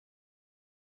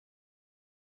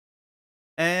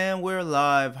And we're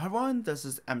live. Hi everyone, this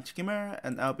is Gamer,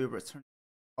 and I'll be returning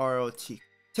ROTK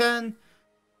 10.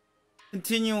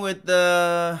 Continue with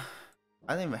the...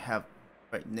 I don't even have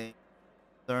the right name.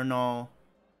 Learnal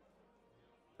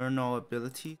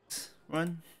abilities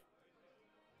run.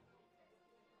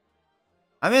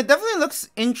 I mean, it definitely looks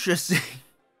interesting.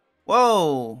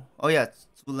 Whoa! Oh yeah,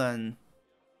 Zulan.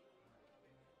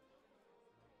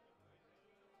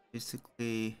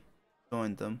 Basically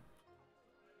joined them.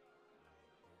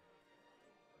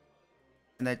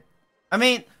 And I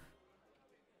mean...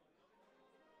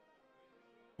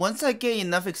 Once I get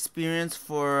enough experience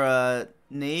for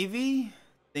Navy,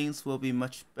 things will be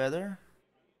much better.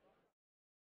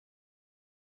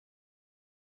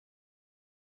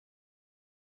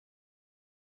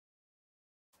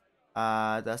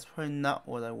 That's probably not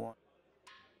what I want.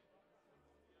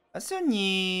 I still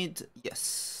need...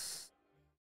 Yes.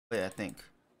 Wait, I think.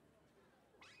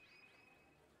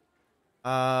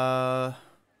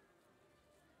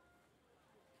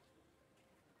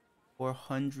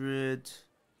 400...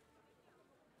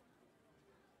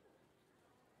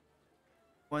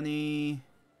 20...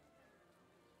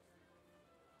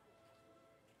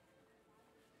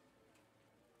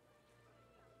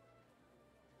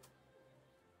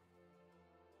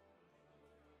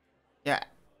 Yeah.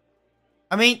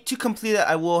 I mean, to complete it,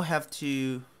 I will have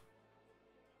to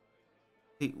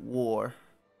complete war.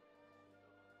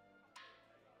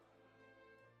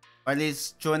 Or at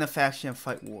least join a faction and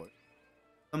fight war.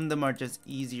 Some of them are just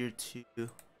easier to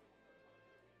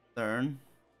learn.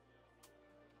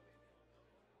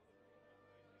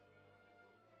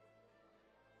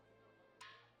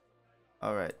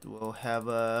 Alright, we'll have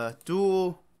a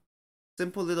duel.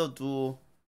 Simple little duel.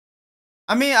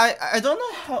 I mean, I don't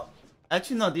know how...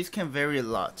 Actually, no, these can vary a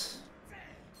lot.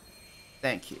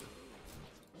 Thank you.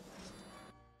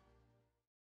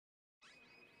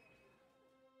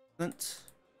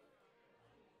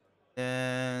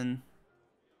 Then...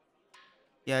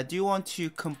 Yeah, I do want to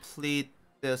complete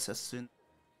this as soon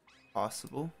as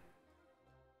possible.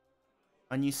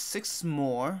 I need 6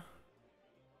 more.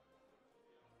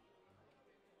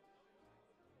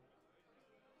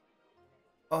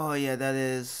 Oh yeah, that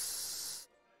is...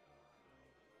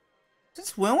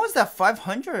 Since when was that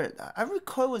 500? I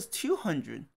recall it was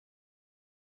 200. Is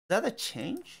that a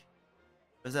change?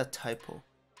 Or is that a typo?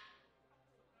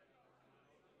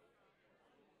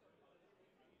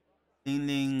 Ling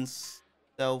Ling's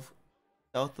south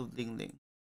of Ling Ling.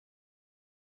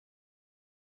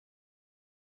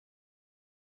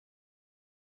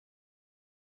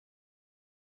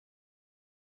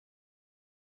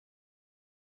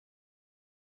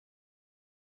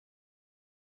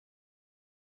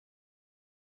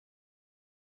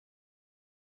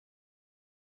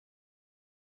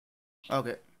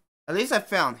 Okay. At least I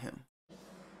found him.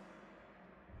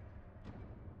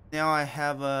 Now I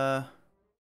have a...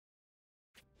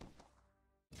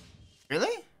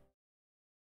 Really?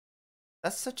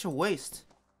 That's such a waste.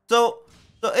 So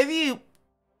if you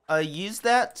use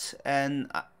that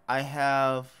and I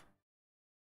have...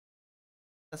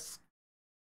 That's...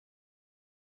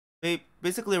 It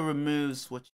basically removes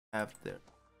what you have there.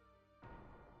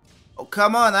 Oh,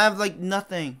 come on, I have like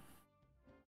nothing.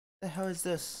 What the hell is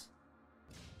this?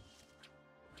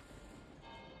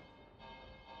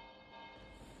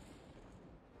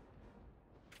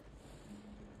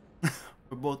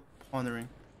 We're both pondering.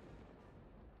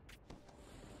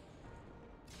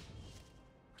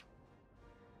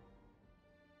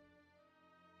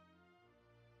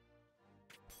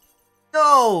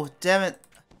 No! Damn it.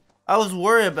 I was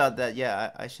worried about that.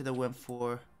 Yeah, I should have went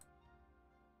for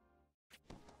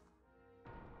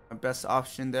my best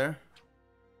option there.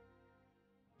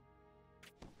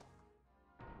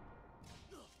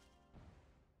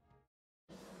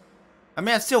 I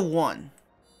mean, I still won.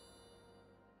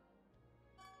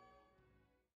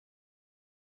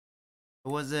 It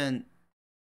wasn't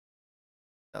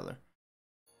stellar.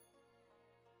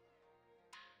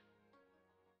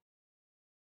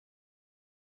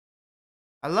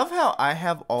 I love how I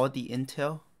have all the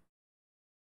intel.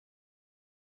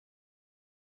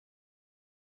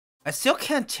 I still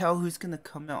can't tell who's gonna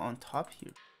come out on top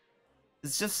here.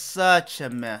 It's just such a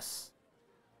mess.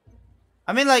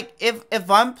 I mean, like,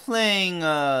 if I'm playing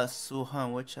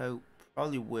Suhan, which I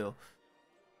probably will,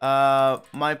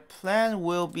 my plan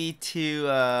will be to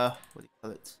what do you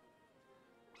call it?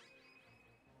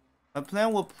 My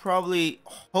plan will probably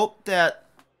hope that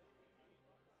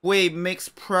Wave makes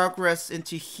progress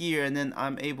into here, and then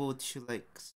I'm able to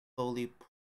like slowly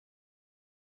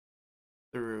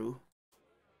through.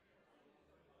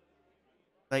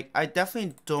 Like, I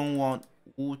definitely don't want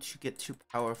Wu to get too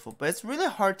powerful, but it's really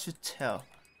hard to tell.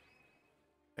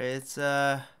 It's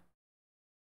a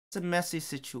messy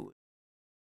situation.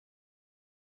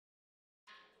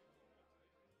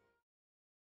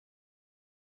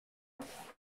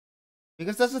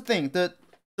 Because that's the thing, the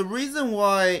reason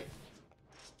why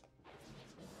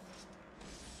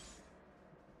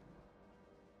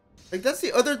like that's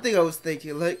the other thing I was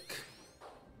thinking, like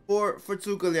for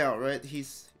Zhuge Liang, right?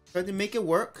 He's trying to make it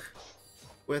work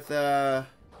with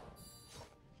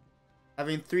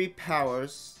having 3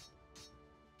 powers.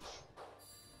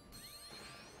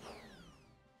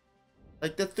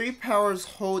 Like the 3 powers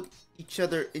hold each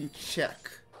other in check.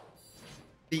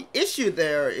 The issue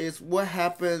there is what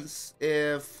happens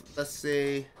if, let's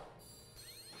say,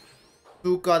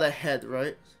 Wu got ahead,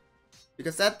 right?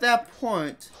 Because at that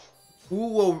point, Wu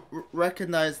will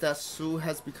recognize that Su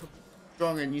has become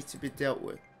strong and needs to be dealt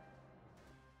with.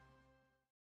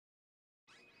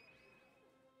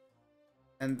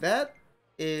 And that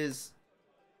is...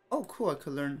 Oh, cool, I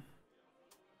could learn.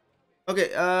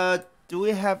 Okay, do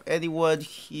we have anyone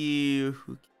here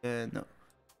who can... No.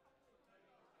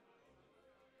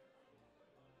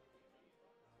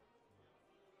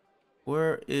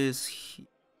 Where is he?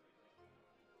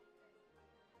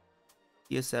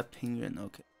 He is at Pingyuan,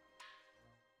 okay.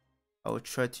 I will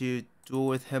try to duel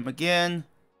with him again.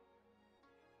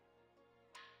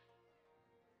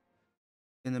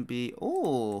 Gonna be...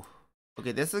 Oh!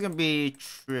 Okay, this is gonna be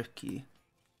tricky.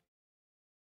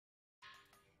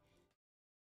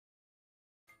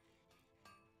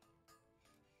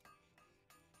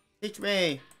 Teach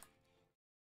me!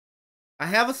 I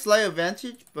have a slight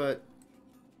advantage, but...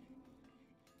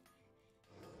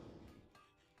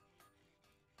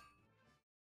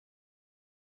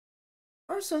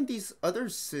 What are some of these other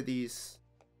cities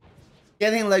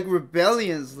getting like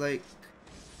rebellions? Like,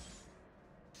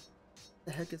 what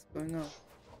the heck is going on?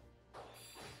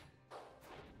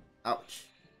 Ouch.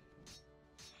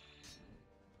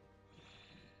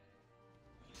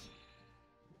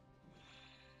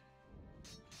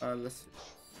 Let's see.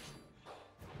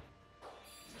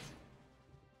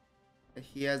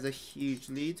 He has a huge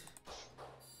lead.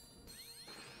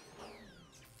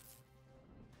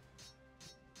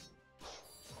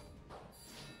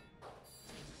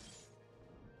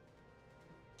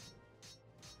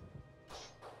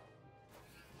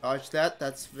 Dodge that,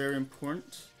 that's very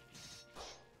important.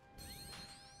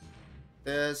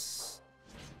 This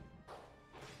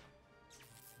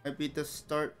might be the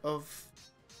start of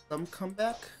some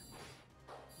comeback.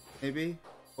 Maybe,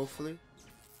 hopefully.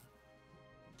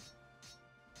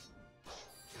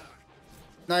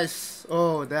 Nice.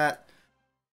 Oh, that.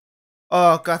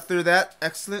 Oh, got through that.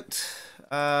 Excellent.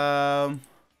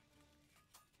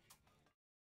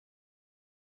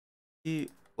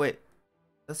 Wait.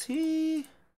 Does he?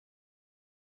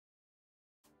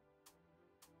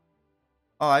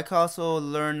 Oh, I can also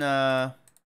learn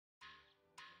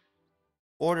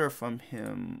order from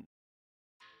him.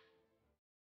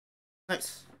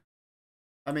 Nice.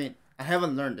 I mean, I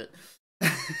haven't learned it.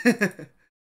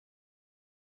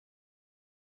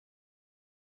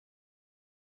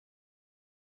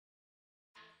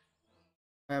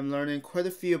 I'm learning quite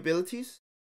a few abilities.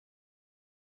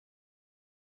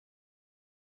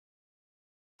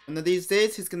 One of these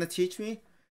days, he's gonna teach me.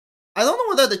 I don't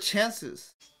know what are the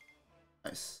chances.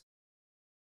 Nice.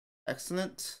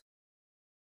 Excellent.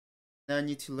 Now I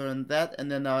need to learn that,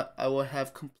 and then I will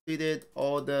have completed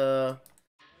all the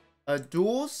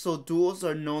duels, so duels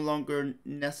are no longer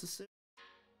necessary.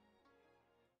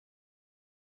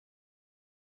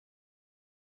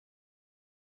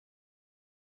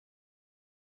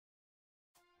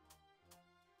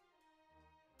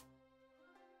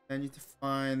 I need to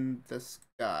find this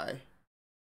guy.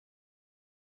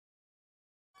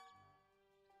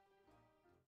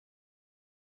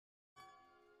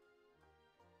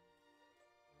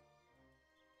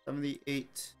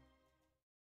 $78.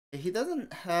 He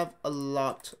doesn't have a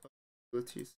lot of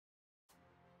abilities.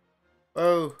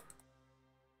 Oh.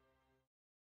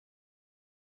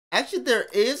 Actually, there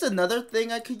is another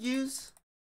thing I could use.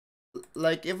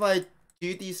 Like, if I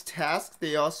do these tasks,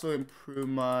 they also improve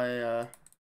my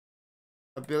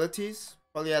abilities.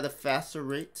 Probably at a faster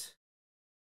rate.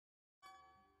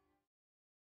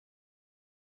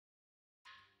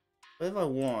 What if I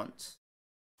want?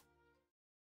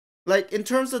 Like, in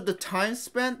terms of the time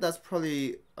spent, that's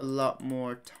probably a lot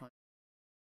more time.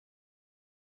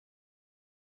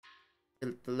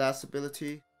 The last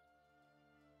ability.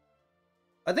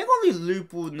 I think only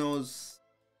Lupu knows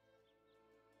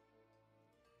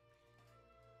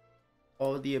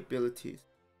all the abilities.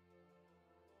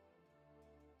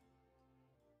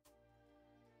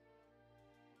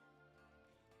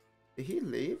 Did he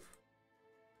leave?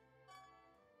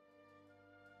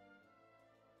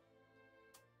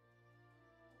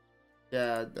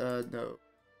 Yeah, no.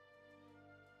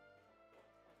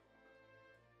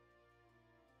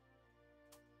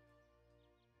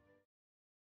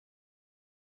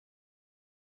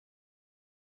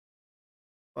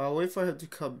 I'll wait for him to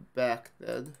come back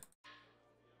then.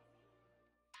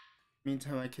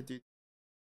 Meantime, I could do.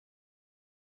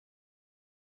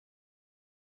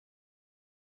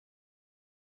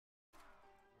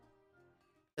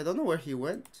 I don't know where he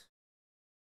went.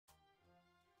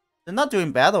 They're not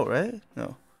doing battle, right?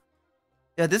 No.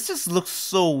 Yeah, this just looks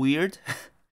so weird.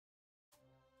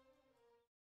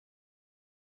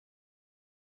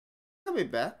 Coming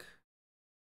back.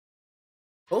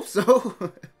 Hope so.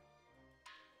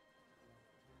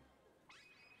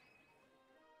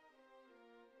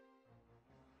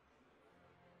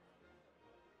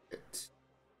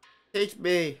 Take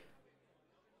me.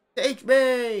 Take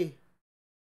me.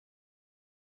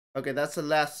 Okay, that's the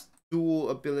last dual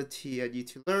ability I need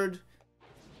to learn.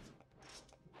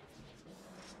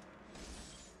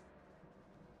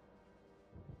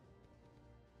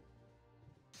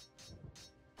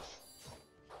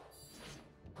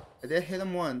 I did hit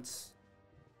him once.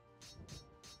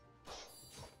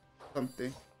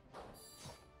 Something.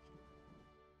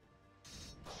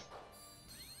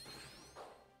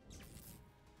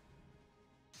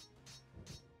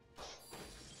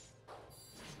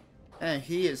 And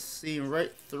he is seeing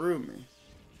right through me.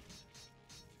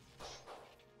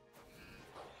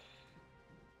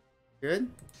 Good.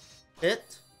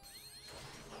 Hit.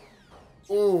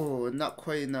 Oh, not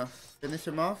quite enough. Finish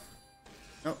him off.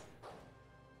 Nope.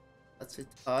 That's a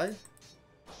tie.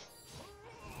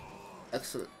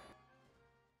 Excellent.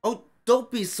 Oh,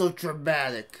 don't be so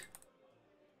dramatic.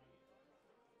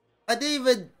 I didn't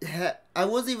even I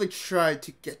wasn't even trying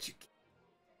to get you.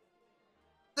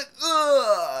 Like,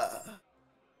 ugh.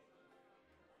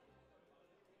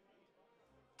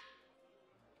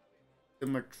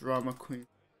 I'm a drama queen.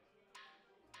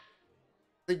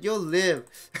 Like, you'll live.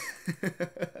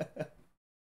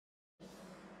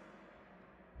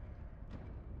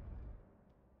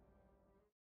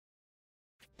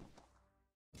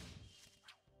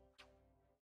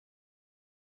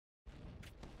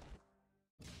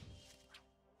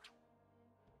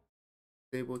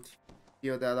 Able to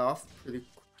heal that off pretty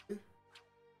quickly.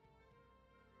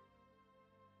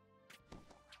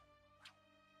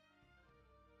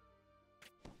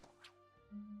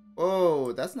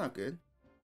 Oh, that's not good.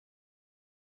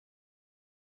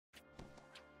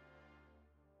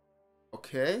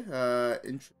 Okay,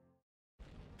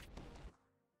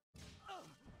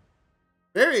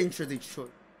 very interesting choice.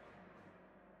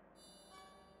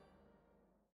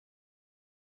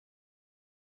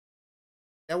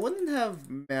 That wouldn't have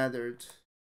mattered.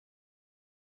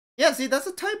 Yeah, see, that's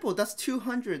a typo. That's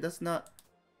 200. That's not.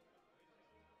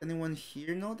 Anyone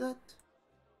here know that?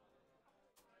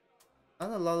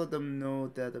 Not a lot of them know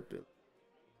that ability.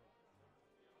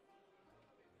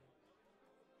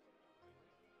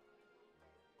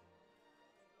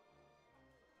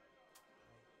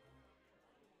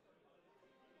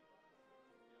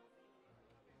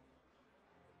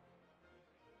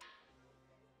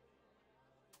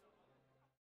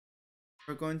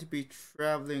 We're going to be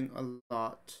traveling a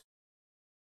lot.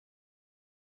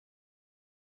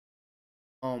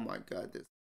 Oh my god, this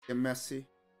is messy.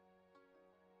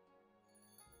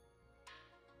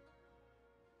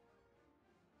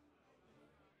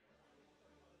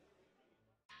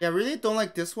 Yeah, I really don't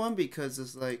like this one because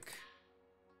it's like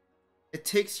it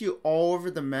takes you all over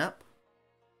the map.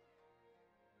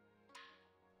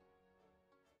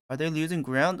 Are they losing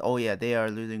ground? Oh yeah, they are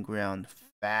losing ground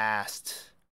fast.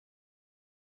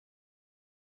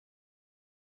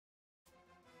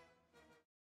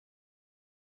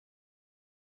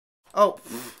 Oh,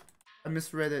 I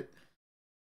misread it.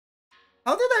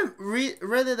 How did I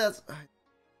read it as?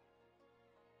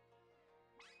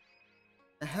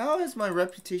 How is my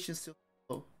reputation still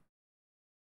low?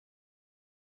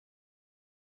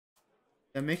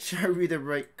 Yeah, make sure I read it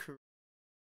right.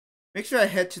 Make sure I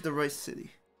head to the right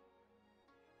city.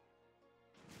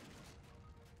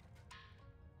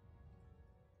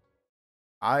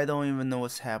 I don't even know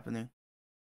what's happening.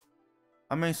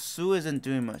 I mean, Sue isn't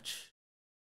doing much.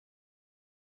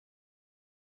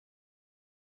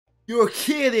 You're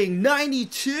kidding!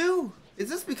 92? Is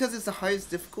this because it's the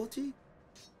highest difficulty?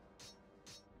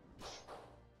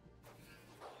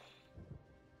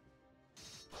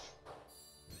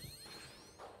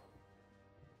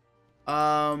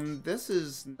 This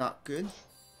is not good.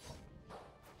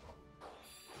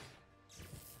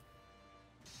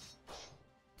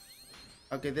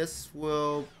 Okay, this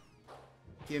will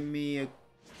give me a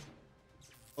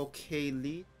okay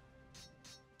lead.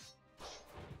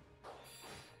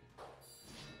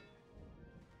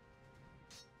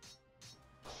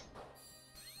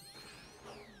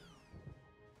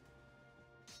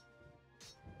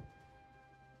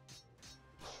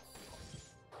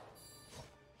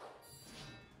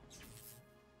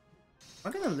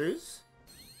 Am I gonna lose?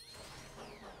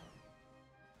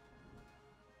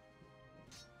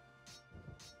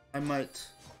 I might.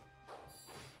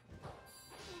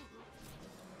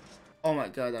 Oh my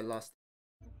god, I lost.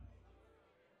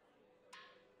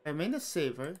 I made a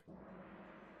save, right?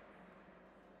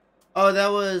 Oh, that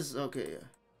was okay. Yeah.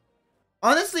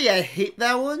 Honestly, I hate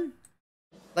that one.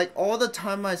 Like all the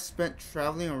time I spent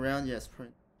traveling around. Yes,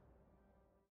 print.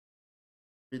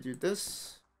 We do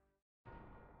this.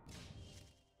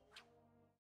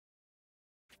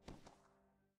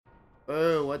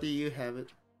 Oh, what do you have it?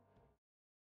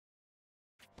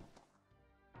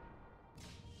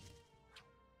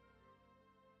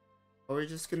 Or we're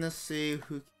just gonna see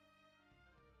who.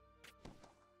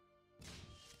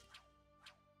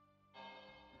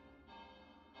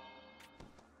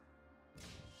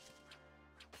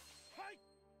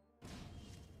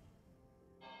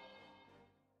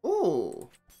 Oh.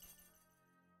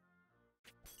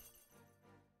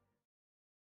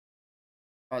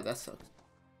 Oh, that sucks.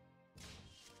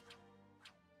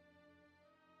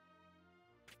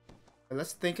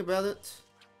 Let's think about it.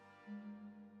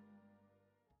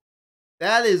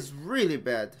 That is really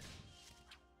bad.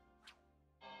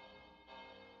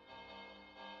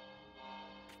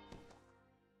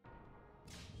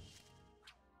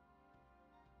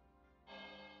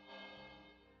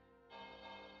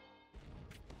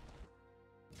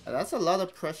 That's a lot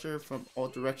of pressure from all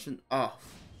directions off.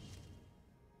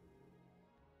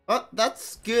 But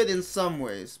that's good in some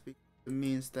ways because it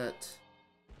means that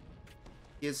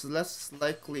he is less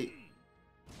likely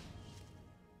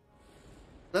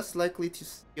to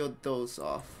steal those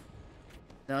off.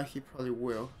 Now he probably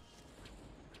will.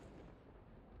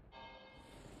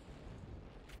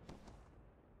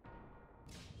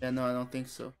 Yeah, no, I don't think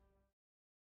so.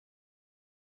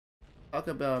 Talk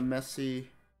about a messy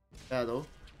battle.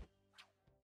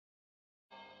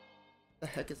 What the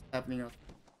heck is happening out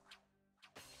there?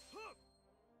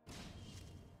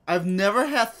 I've never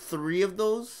had 3 of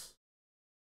those.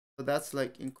 So that's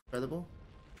like incredible.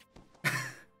 I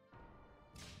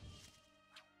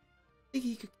think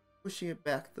he could keep pushing it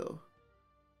back though.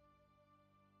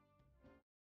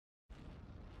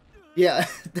 Yeah,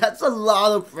 that's a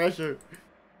lot of pressure.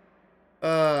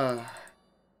 I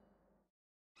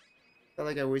feel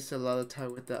like I wasted a lot of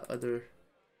time with that other.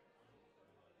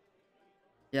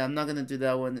 Yeah, I'm not gonna do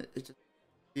that one. It just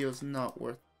feels not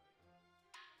worth it.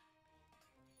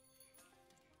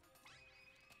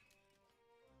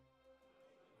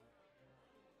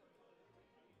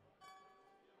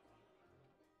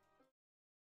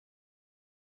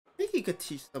 I think he could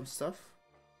teach some stuff.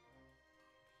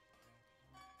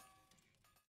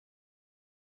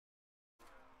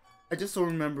 I just don't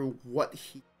remember what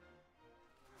he.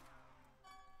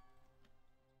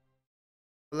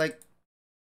 Like,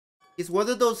 he's one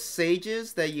of those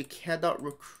sages that you cannot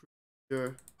recruit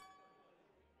your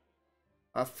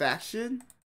faction.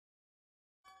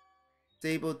 It's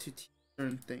able to teach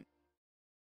certain things.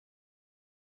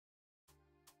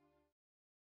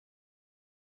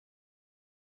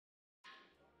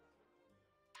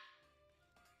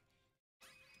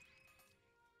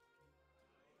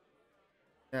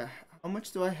 Yeah, how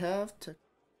much do I have?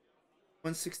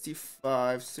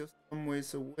 165, still some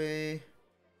ways away.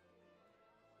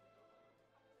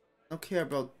 Don't care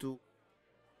about duel.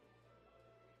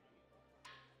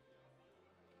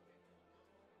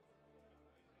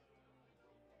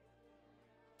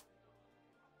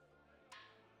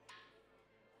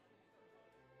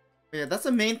 Yeah, that's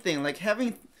the main thing. Like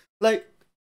having, like,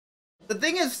 the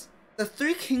thing is, the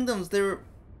 3 kingdoms, they're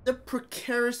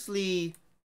precariously,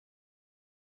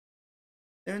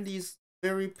 they're in these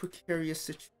very precarious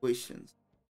situations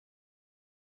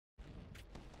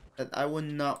that I would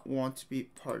not want to be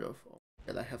part of. Oh,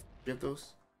 that I have 3 of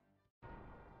those.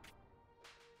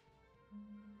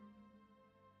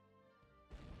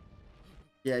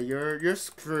 Yeah, you're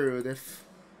screwed if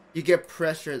you get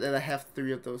pressured and I have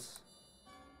 3 of those.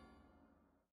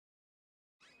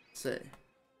 Say.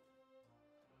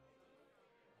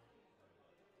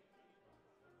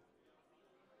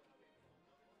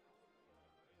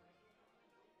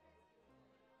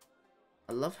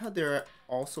 I love how they're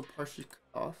also partially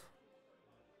cut off.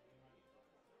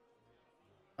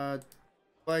 Do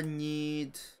I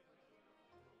need...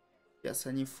 Yes,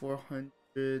 I need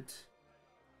 400.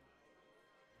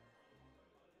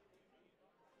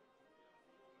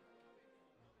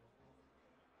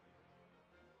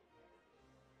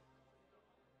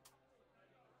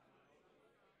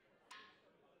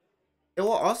 It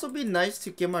will also be nice to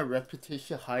get my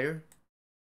reputation higher.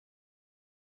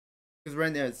 Because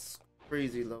right now it's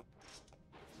crazy low.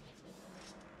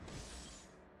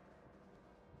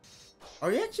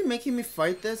 Are you actually making me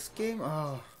fight this game?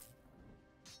 Oh.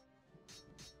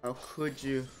 How could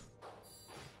you?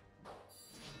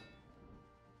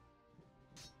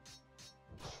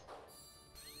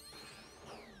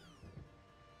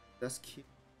 That's cute.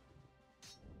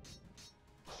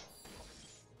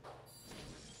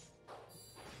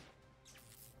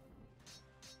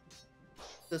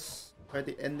 Just try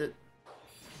to end it.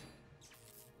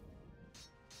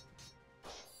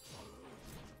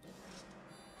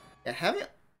 Yeah,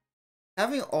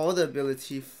 having all the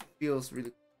ability feels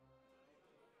really.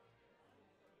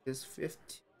 Is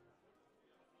 50.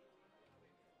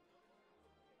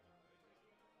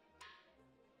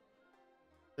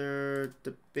 Third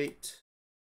debate.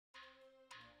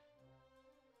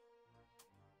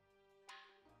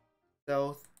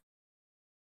 South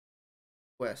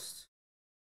West.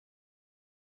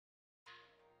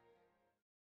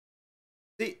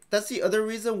 See, that's the other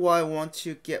reason why I want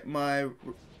to get my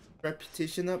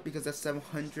reputation up, because at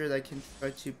 700 I can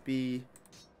try to be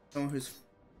someone who's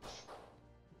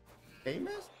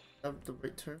famous? Is that the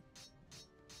right term?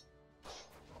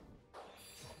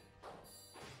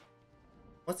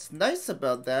 What's nice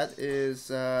about that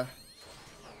is I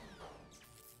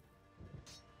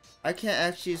can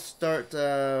actually start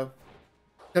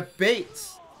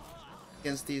debates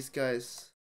against these guys.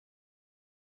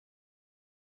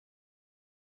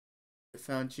 I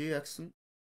found you, excellent.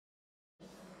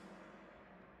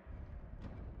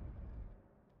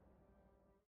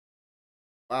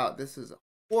 Wow, this is a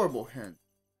horrible hand.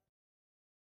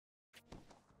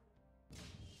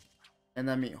 And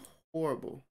I mean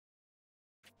horrible.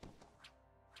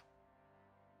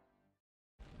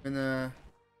 Gonna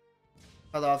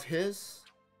cut off his.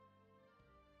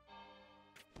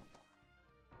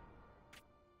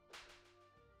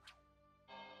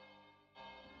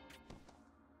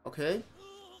 Okay.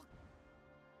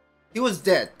 He was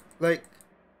dead. Like,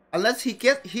 unless he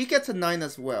gets a 9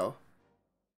 as well.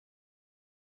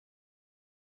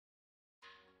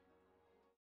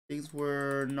 Things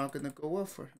were not gonna go well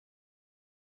for him.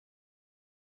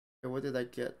 Okay, what did I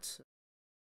get?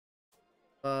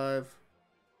 5.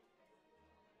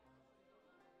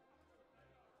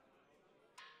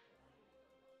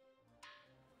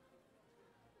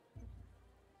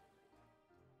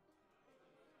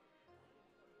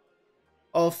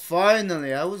 Oh,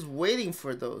 finally! I was waiting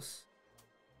for those.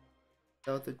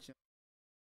 Without the jump.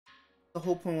 The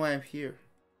whole point why I'm here.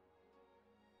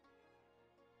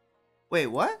 Wait,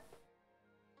 what?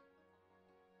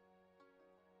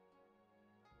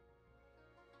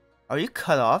 Are you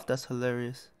cut off? That's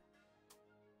hilarious.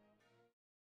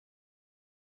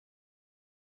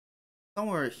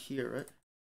 Somewhere here, right?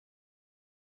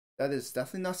 That is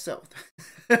definitely not south.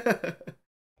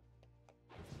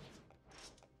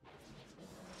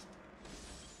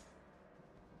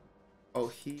 Oh,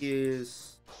 he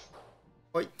is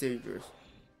quite dangerous.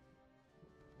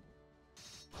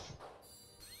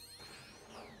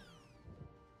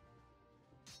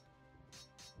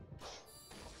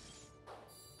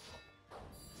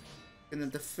 Gonna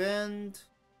defend.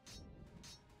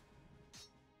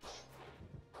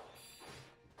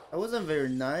 That wasn't very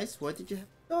nice. Why did you have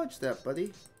to dodge that,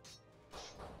 buddy?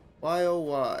 Why oh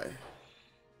why?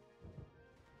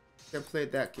 Can't play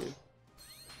that game.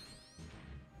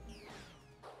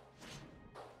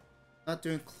 Not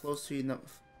doing close to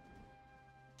enough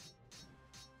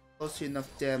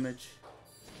damage.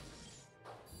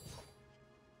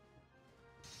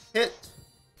 Hit.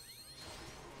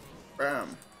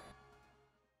 Bam.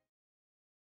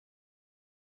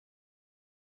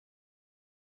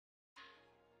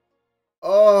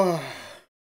 Oh.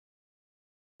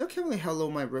 I can't really how low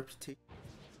my reputation.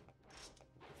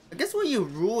 I guess when you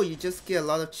rule, you just get a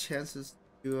lot of chances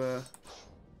to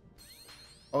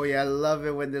Oh yeah, I love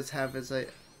it when this happens. I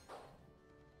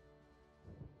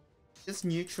just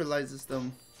neutralizes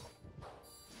them.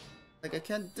 Like I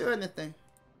can't do anything.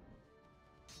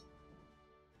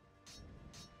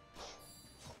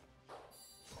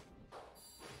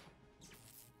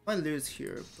 I might lose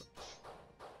here, but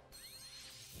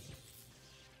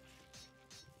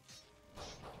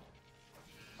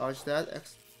dodge that.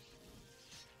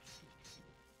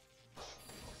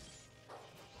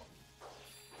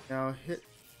 Now hit.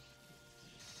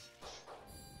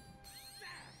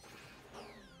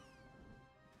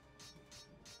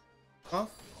 Off.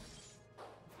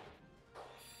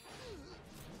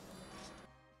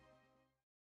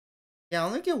 Yeah, I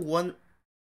only get one.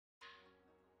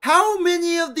 How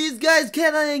many of these guys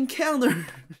can I encounter?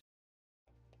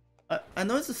 I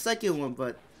know it's the second one,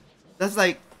 but that's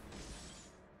like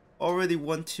already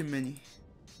one too many.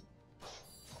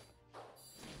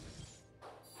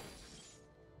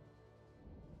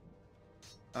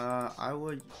 I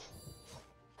would.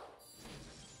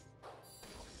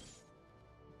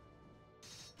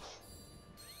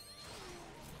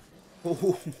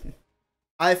 Oh,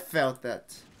 I felt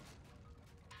that.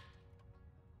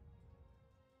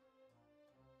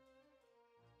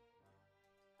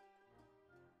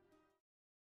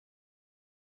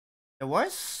 Yeah, why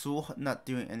is Su not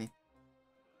doing anything?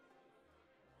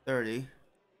 30.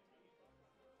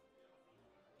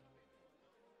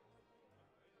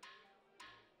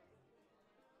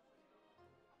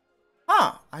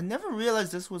 Huh, I never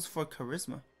realized this was for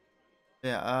charisma.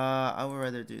 Yeah, I would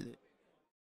rather do this.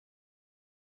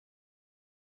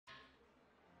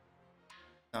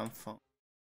 Downfall.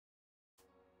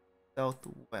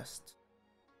 Southwest.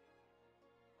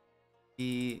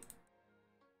 The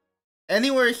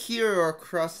anywhere here or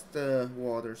across the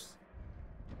waters.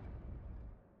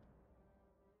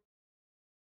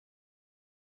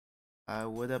 I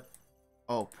would have.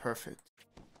 Oh, perfect.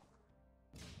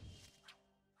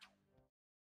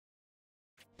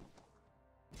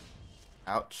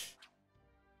 Ouch.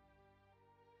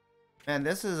 Man,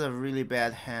 this is a really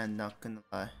bad hand, not gonna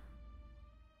lie.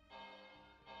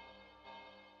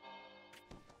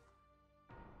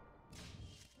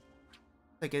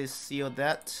 I can seal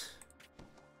that.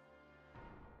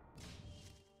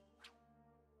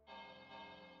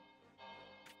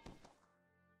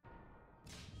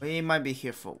 We might be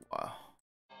here for a while.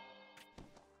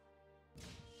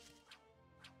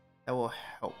 That will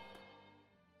help.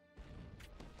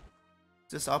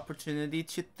 This opportunity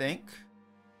to think.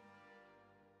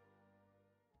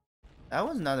 That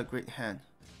was not a great hand.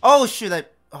 Oh shoot,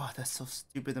 oh, that's so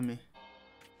stupid of me.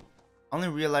 I only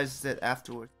realized it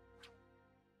afterward.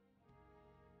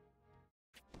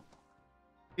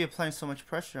 Be applying so much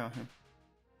pressure on him.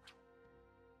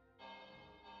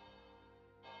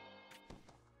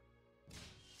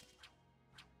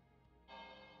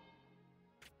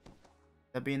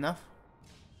 That be enough?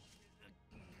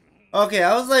 Okay,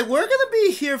 I was like, we're gonna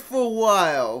be here for a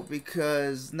while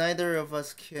because neither of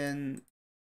us can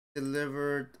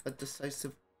deliver a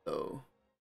decisive blow.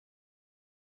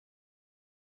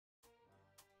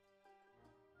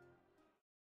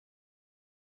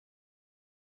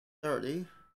 $30.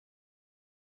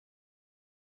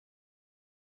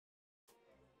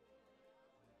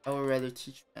 I would rather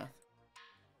teach math.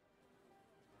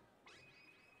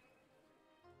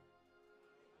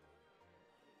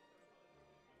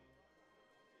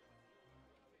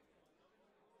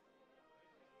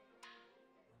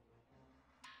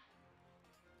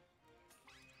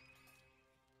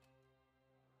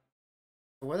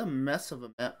 What a mess of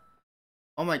a map.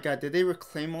 Oh my god, did they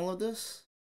reclaim all of this?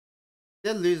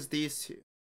 They lose these two.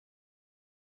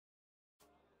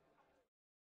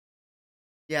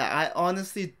 Yeah, I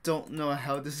honestly don't know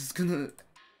how this is gonna...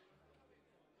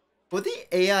 Will the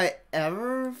AI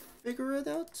ever figure it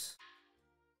out?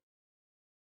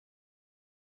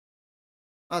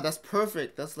 Oh, that's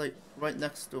perfect. That's like right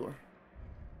next door.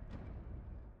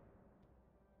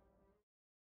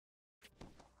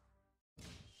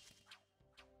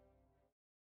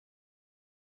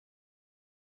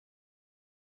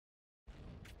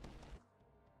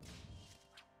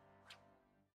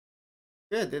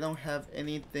 Good, they don't have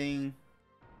anything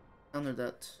under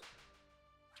that.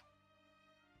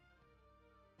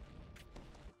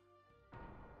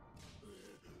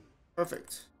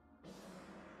 Perfect.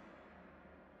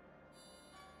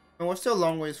 And we're still a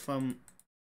long ways from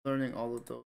learning all of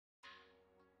those.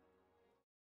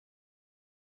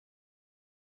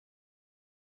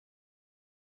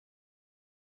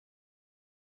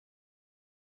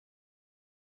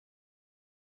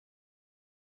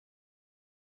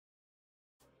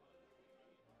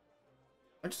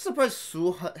 I'm just surprised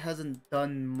Su hasn't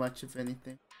done much of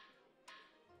anything.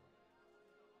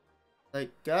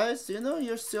 Like, guys, you know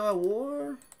you're still at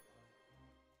war?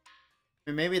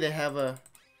 I mean, maybe they have a...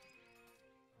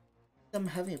 I'm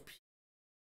having a...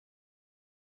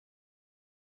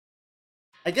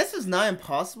 I guess it's not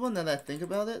impossible now that I think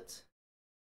about it.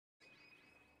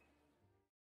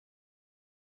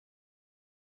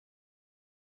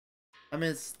 I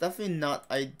mean, it's definitely not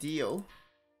ideal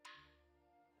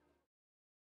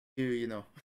to, you know,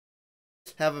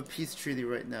 have a peace treaty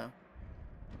right now.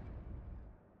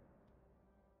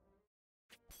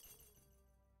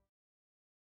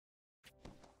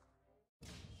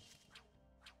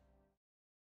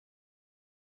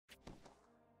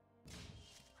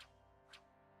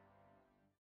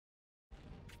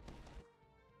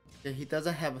 Yeah, he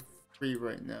doesn't have a 3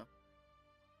 right now.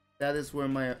 That is where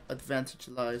my advantage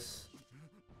lies.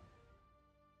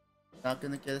 Not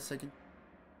gonna get a second.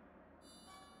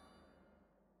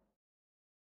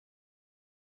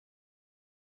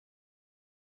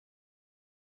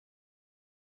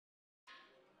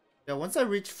 Yeah, once I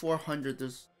reach 400,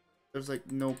 there's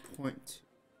like no point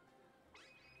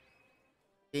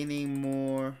gaining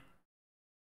more.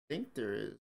 I think there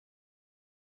is.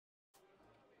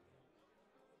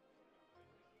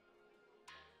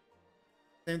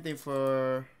 Same thing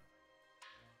for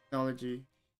technology.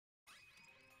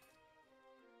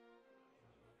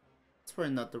 It's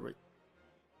probably not the right.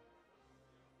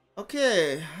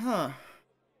 Okay, huh.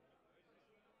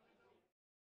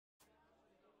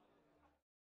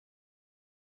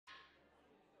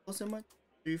 What's in my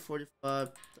 345?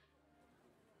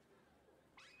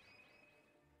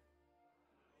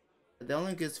 That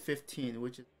only gets 15,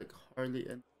 which is like hardly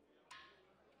any.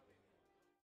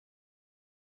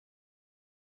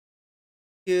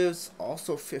 Gives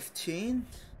also 15.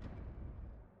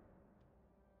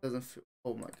 Doesn't feel.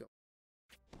 Oh my god.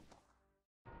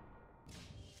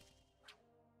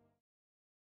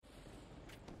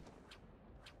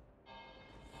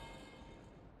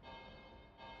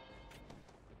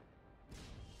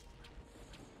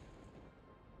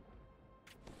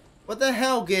 What the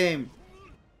hell, game?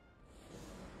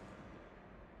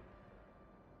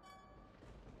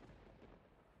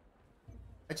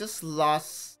 I just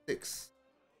lost 6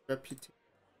 reputation.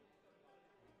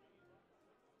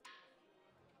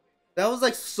 That was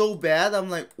like so bad. I'm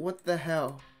like, what the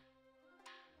hell?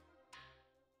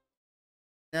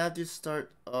 Now to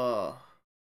start.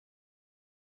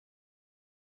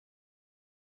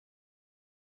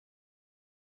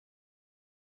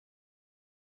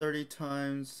 30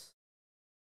 times.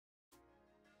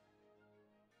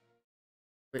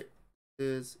 Wait,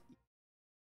 is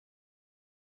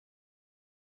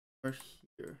or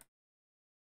here.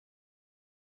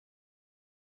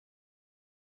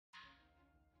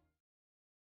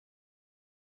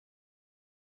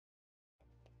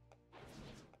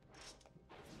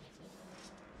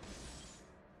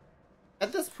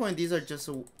 At this point, these are just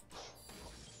a.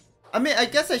 I mean, I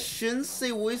guess I shouldn't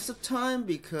say waste of time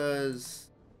because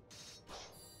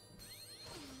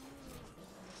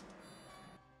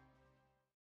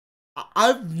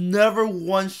I've never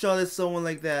one-shotted someone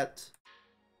like that.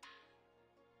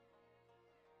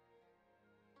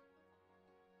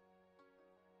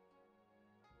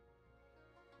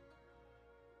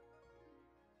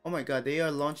 Oh my god, they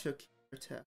are launching a counter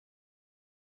attack.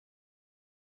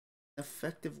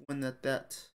 Effective one at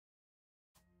that.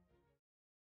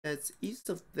 It's east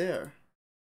of there.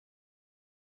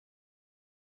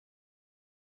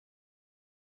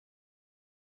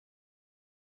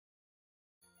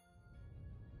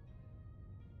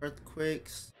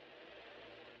 Earthquakes.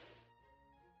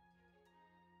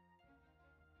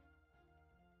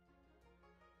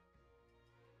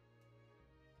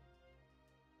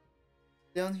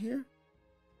 Down here?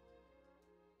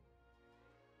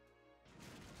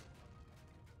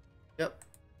 Yep.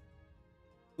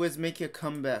 Who is making a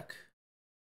comeback?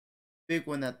 Big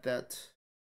one at that.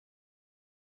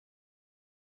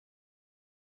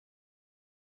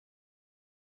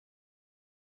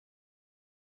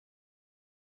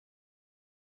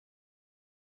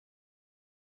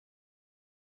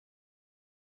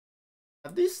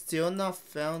 Have they still not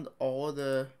found all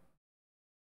the...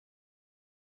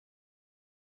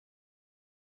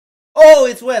 Oh,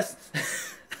 it's west!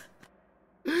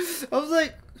 I was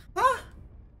like, huh?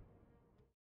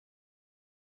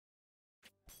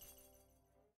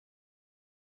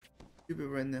 Stupid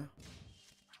right now.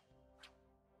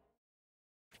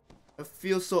 I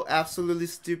feel so absolutely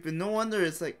stupid. No wonder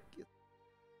it's like...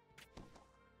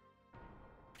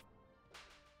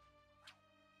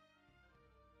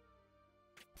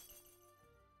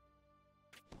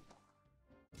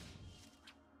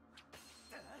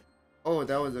 Oh,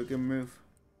 that was a good move.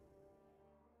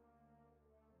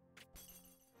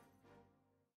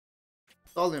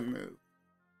 Solid move.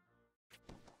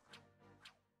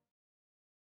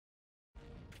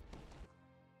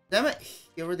 Damn it!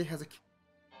 He already has a...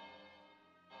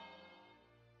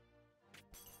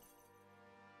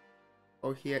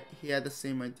 Oh, he had the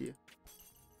same idea.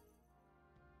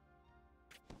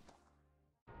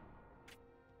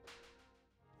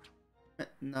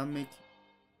 Not make...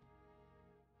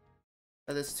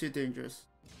 That is too dangerous.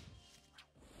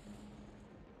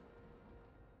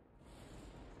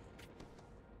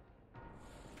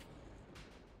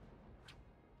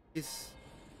 He's...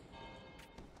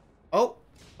 Oh!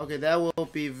 Okay, that will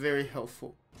be very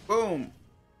helpful. Boom!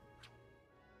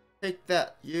 Take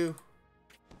that, you.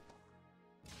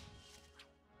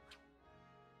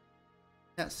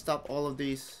 Can't stop all of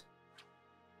these.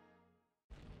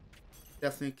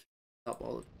 Definitely can't stop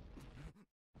all of them.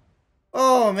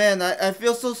 Oh man, I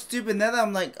feel so stupid now that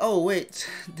I'm like, oh wait,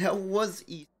 that was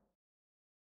easy.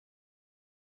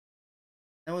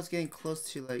 I was getting close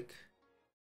to like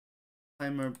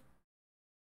timer.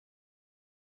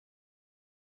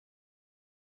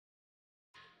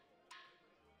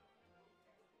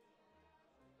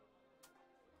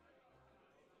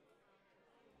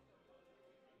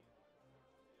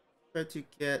 Try to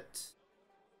get.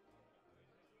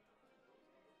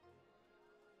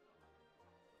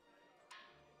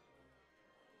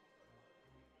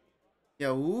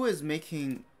 Yeah, Wu is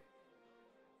making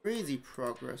crazy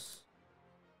progress.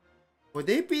 Would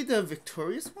they be the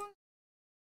victorious one?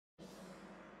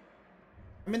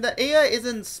 I mean, the AI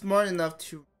isn't smart enough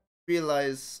to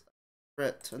realize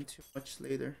threat until much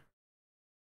later.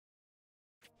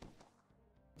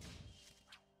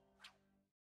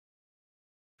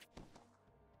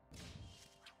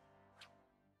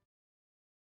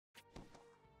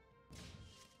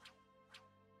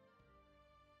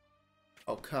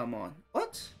 Oh, come on.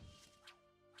 What?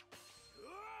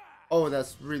 Oh,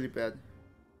 that's really bad. I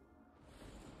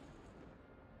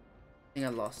think I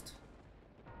lost.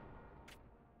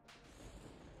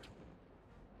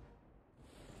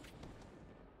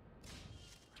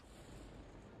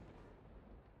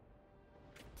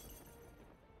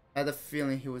 I had a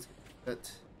feeling he was good.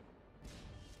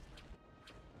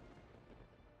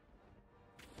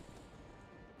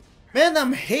 Man,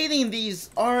 I'm hating these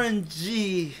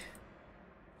RNG.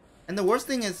 And the worst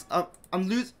thing is, I'm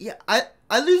lose. Yeah,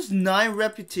 I lose 9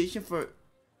 reputation for.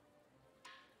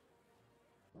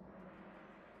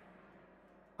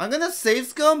 I'm gonna save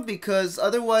scum because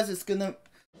otherwise it's gonna.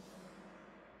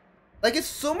 Like, it's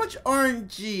so much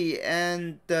RNG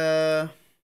and so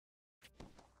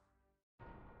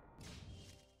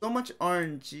much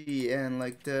RNG and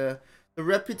like the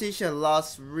reputation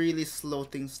loss really slow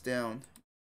things down.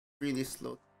 Really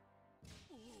slow.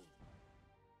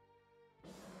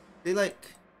 They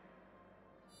like.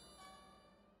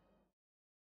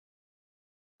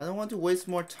 I don't want to waste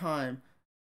more time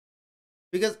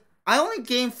because I only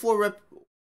gained 5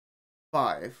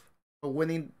 for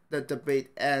winning the debate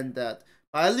and that.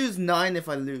 But I lose 9 if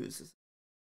I lose.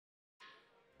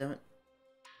 Damn it.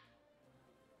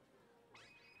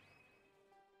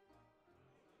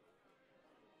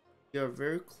 You're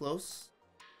very close.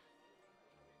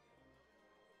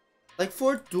 Like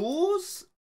for duels,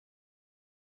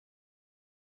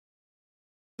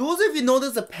 if you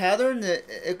notice a pattern,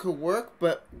 it could work.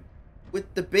 But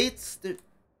with debates, there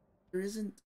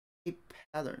isn't a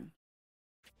pattern.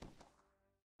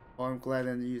 Oh, I'm glad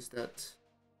I used that.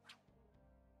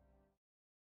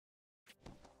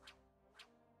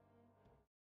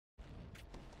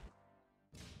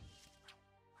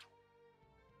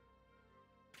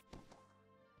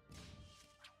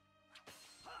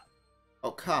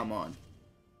 Oh, come on.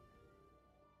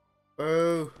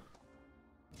 Oh.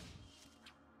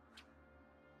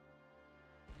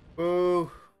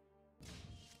 Oh.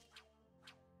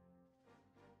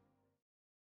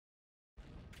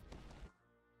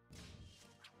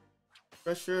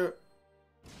 Pressure.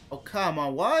 Oh, come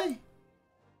on. Why?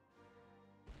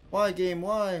 Why, game?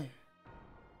 Why?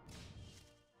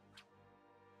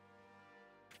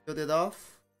 Killed it off.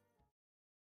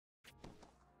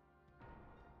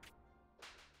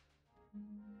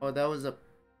 Oh, that was a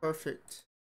perfect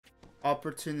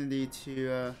opportunity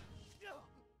to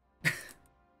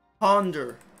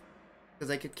ponder.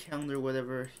 Because I could counter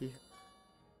whatever he...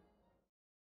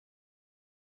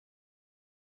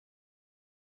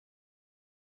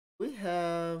 We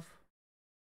have...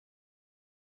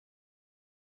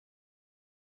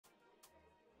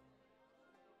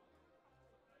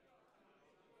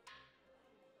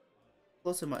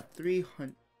 Close to my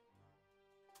 300.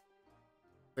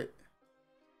 Wait.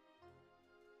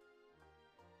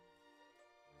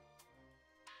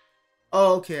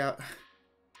 Oh, okay.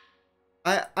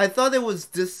 I thought it was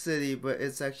this city, but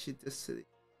it's actually this city.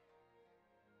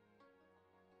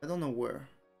 I don't know where.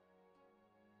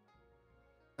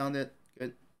 Found it.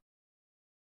 Good.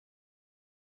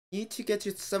 Need to get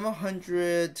to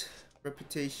 700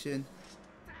 reputation.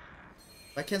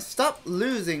 I can stop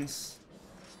losing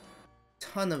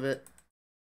ton of it.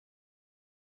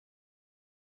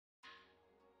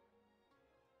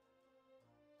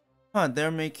 Huh, they're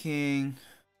making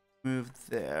move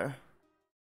there.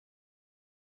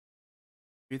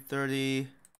 330.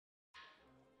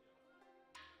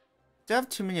 I have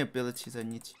too many abilities I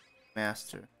need to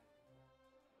master.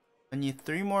 I need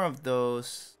 3 more of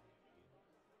those.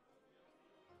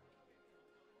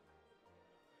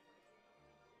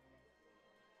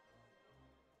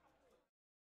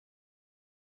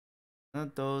 None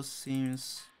of those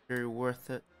seems very worth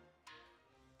it.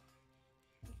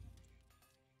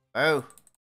 Oh.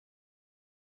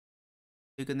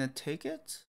 You gonna take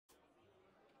it?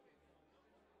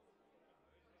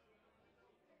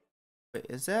 Wait,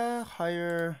 is that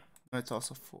higher? No, it's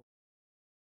also full.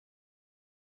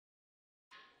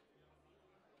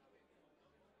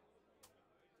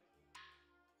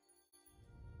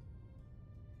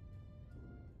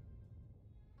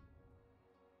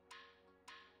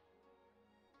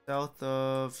 South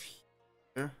of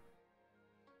here.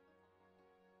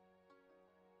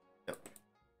 Yep.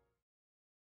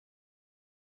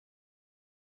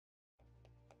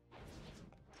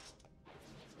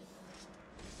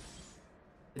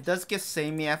 It does get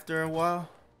samey after a while.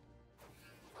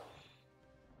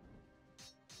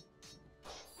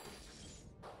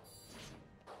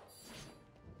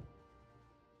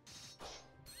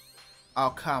 Oh,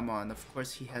 come on. Of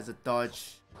course he has a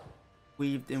dodge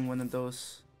weaved in one of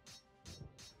those.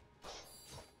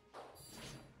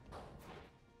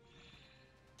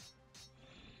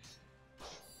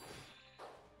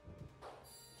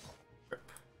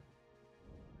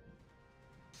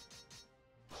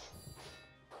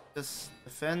 Just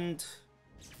defend.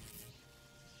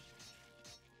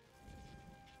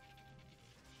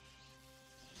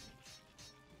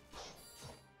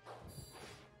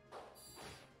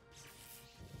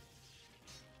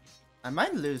 I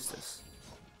might lose this.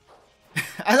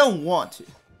 I don't want to.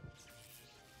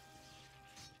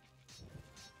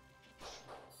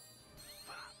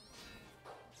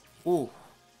 Ooh.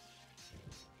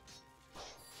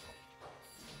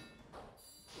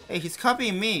 Hey, he's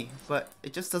copying me, but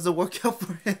it just doesn't work out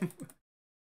for him.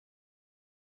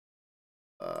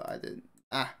 I didn't.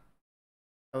 Ah.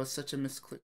 That was such a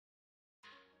misclick.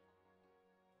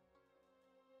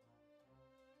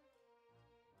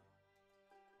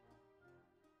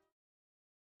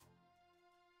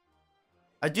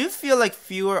 I do feel like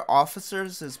fewer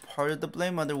officers is part of the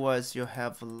blame, otherwise you'll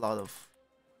have a lot of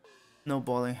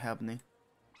snowballing happening.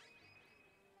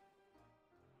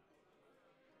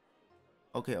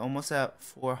 Okay, almost at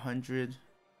 400.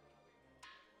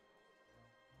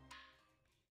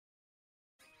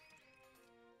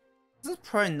 This is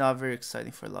probably not very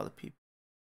exciting for a lot of people.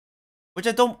 Which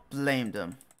I don't blame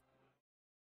them.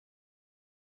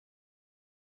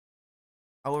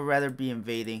 I would rather be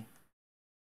invading.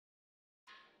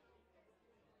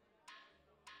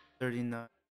 39.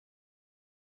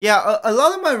 Yeah, a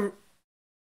lot of my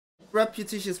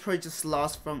reputation is probably just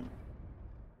lost from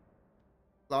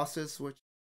losses, which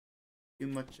too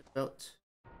much about.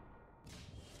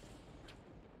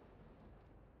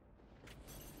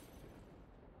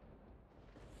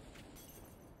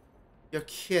 You're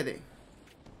kidding.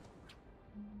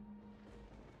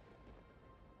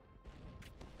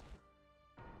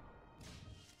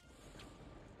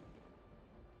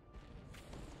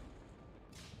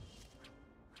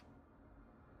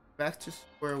 Back to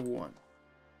square one.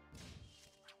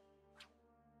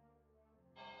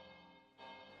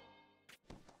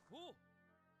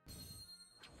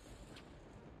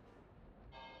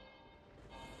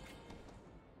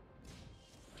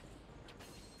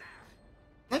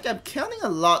 Like, I'm counting a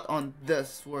lot on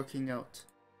this working out.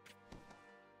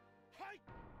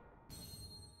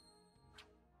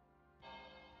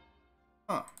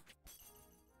 Huh.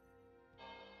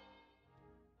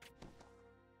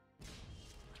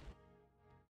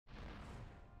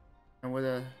 And what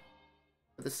a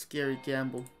scary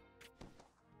gamble.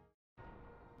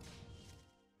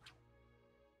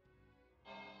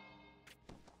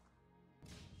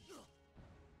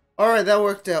 Alright, that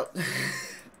worked out.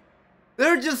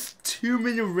 There are just too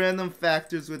many random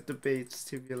factors with debates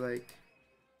to be like.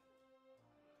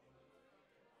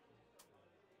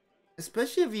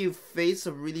 Especially if you face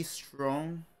a really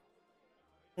strong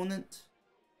opponent,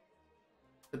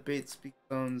 debates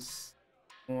becomes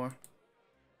more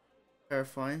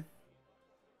terrifying.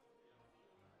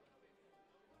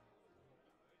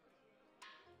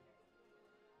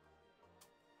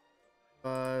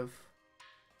 Five.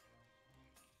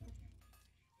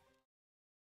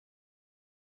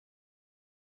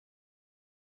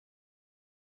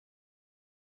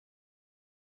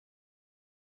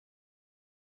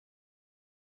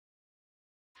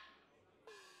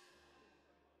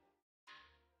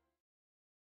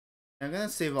 I'm gonna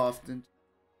save often,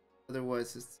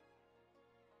 otherwise it's.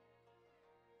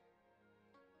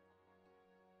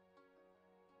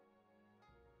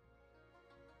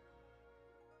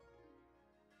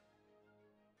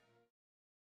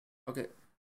 Okay.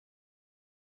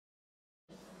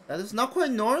 That is not quite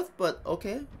north, but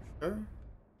okay, sure.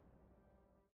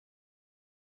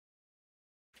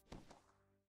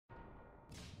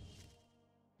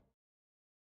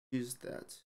 use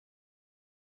that.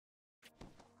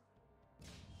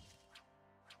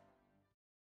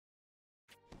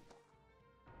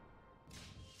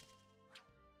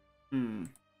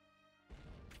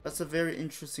 That's a very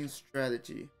interesting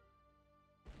strategy.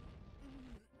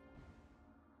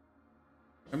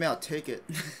 I mean, I'll take it.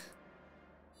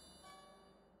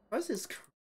 Why is this?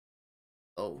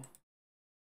 Oh, I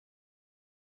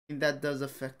think that does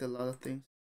affect a lot of things.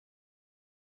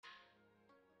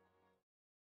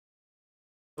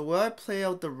 So will I play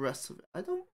out the rest of it? I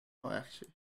don't know actually.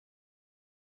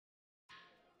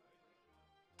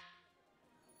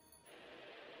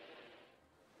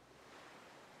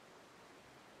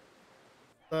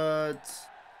 But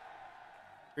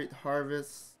Great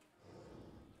Harvest.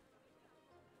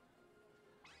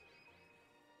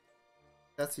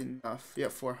 That's enough. Yeah,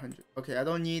 400. Okay, I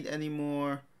don't need any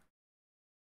more.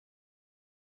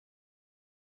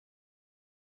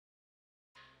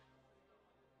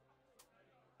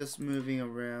 Just moving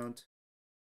around.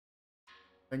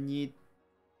 I need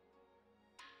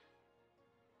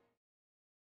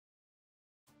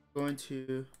going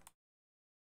to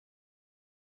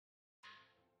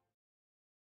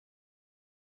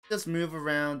just move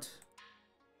around.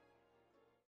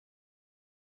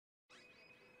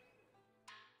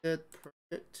 Good,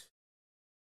 perfect.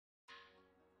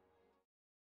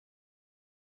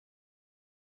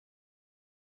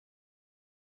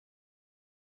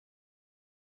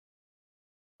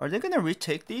 Are they gonna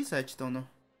retake these? I just don't know.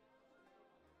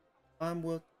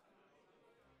 What?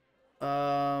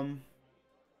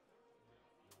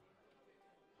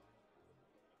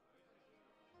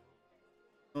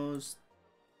 Those.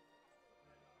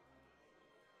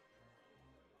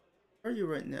 Where are you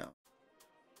right now?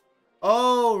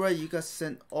 Oh, right, you got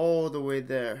sent all the way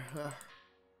there.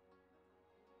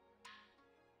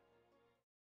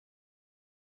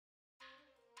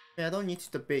 Yeah, I don't need to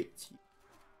debate.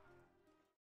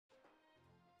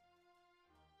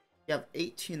 You have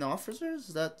 18 officers?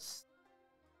 That's...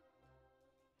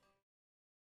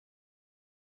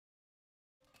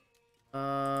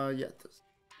 yeah, this.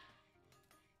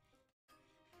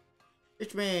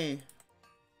 Teach me!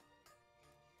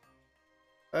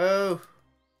 Oh!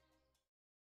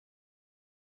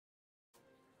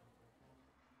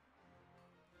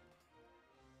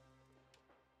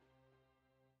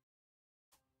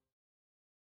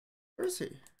 Where is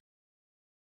he?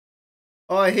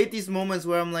 Oh, I hate these moments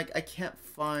where I'm like, I can't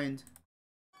find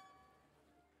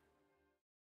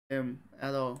him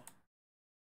at all.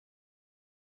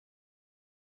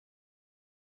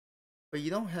 But you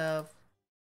don't have...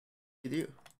 You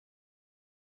do.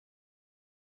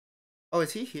 Oh,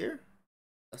 is he here?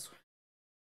 That's why.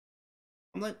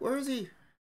 I'm like, where is he?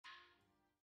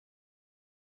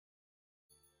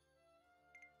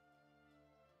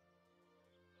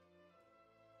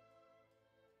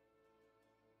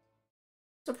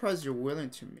 I'm surprised you're willing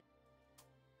to meet.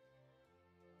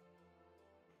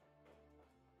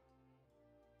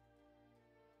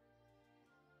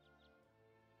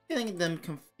 Getting them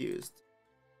confused.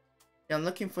 Yeah, I'm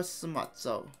looking for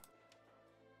Sumatsu.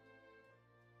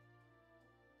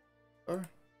 Or...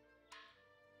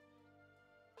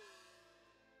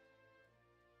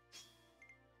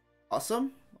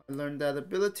 Awesome. I learned that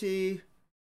ability.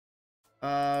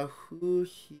 Who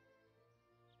he...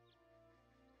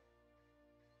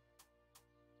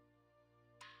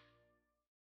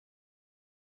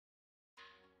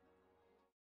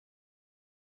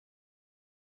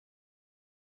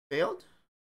 Failed?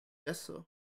 Guess so.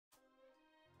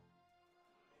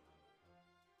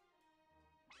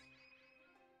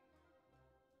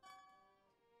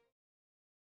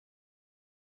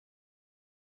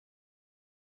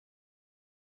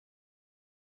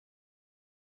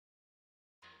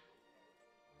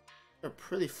 They're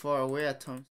pretty far away at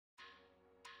times.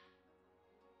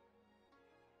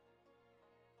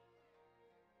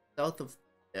 South of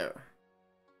there.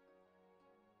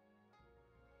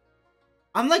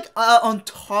 I'm like on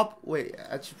top. Wait,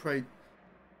 actually, probably.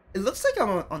 It looks like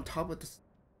I'm on top of this.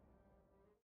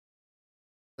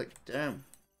 Like, damn.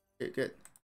 Okay, good.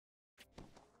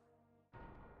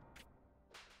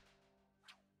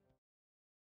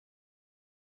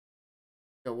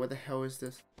 Yo, what the hell is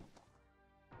this?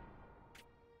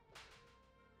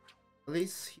 At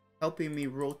least he's helping me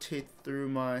rotate through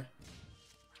my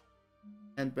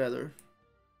and better.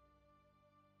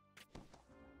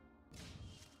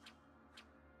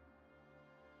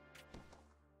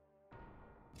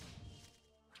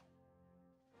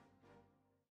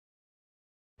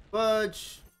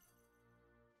 Fudge.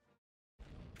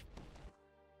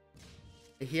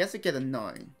 He has to get a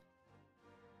 9.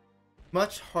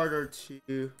 Much harder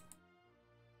to...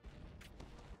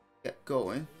 get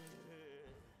going.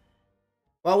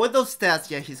 Well, with those stats,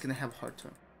 yeah, he's gonna have a hard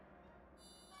time.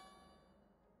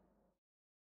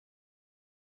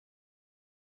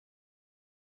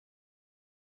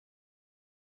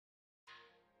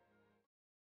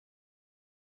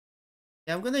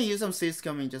 Yeah, I'm gonna use some save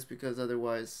scumming just because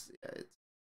otherwise, yeah, it's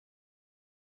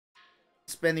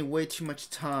spending way too much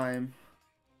time.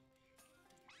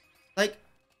 Like,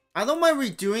 I don't mind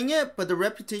redoing it, but the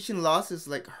reputation loss is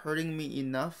like hurting me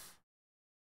enough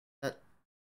that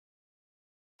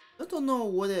I don't know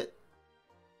what it.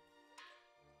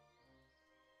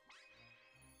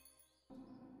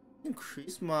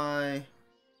 Increase my. I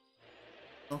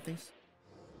don't think so.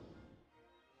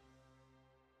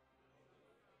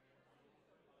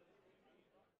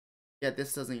 Yeah,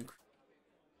 this doesn't increase.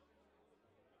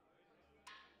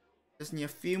 Just need a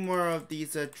few more of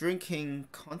these drinking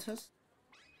contests.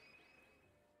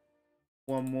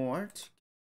 One more.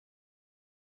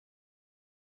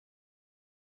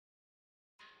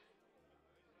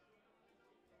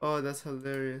 Oh, that's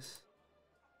hilarious.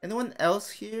 Anyone else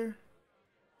here?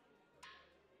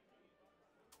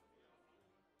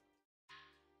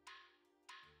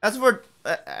 As for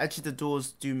actually, the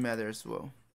duels do matter as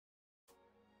well.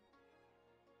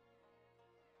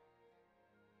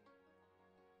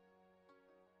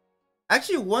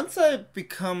 Actually, once I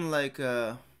become like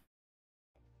I'll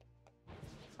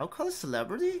call it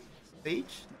celebrity?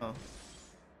 Stage? No.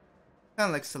 Kind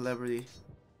of like celebrity.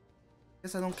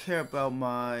 Guess I don't care about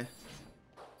my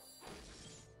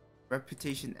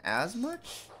reputation as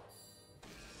much.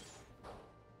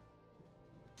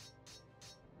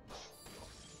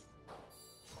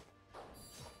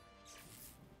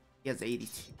 He has 82.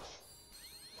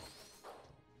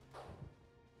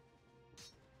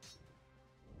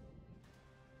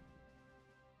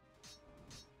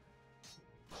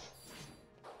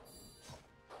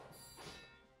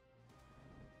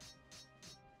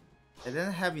 I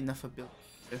didn't have enough ability.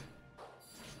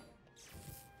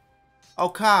 Oh,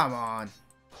 come on.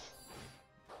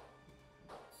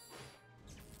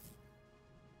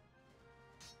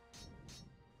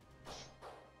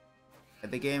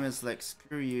 The game is like,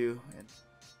 screw you. And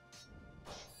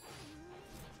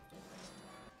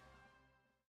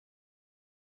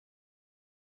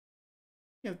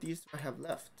how many of these do I have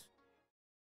left?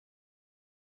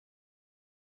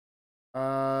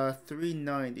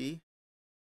 390.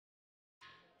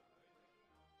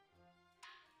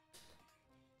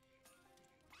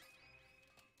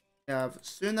 Yeah,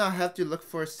 soon I'll have to look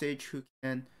for a sage who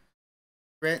can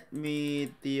grant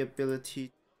me the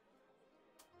ability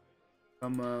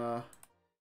from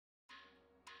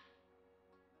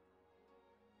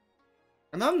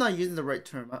and I'm not using the right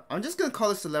term. I'm just gonna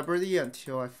call it celebrity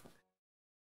until I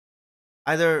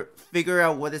either figure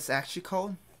out what it's actually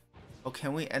called. Oh,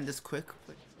 can we end this quick,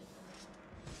 please?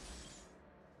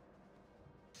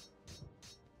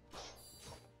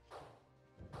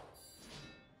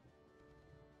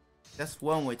 That's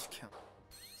one way to count.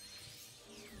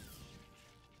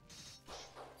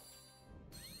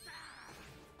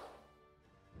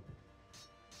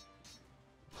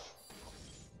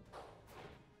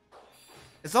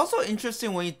 It's also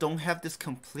interesting when you don't have this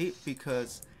complete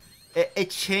because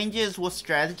it changes what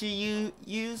strategy you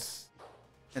use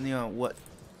depending on what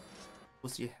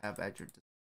tools you have at your disposal.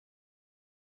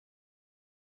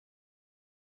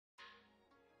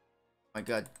 My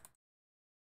god.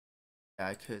 Yeah,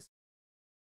 I could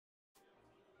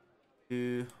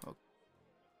do okay.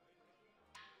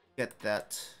 Get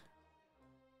that.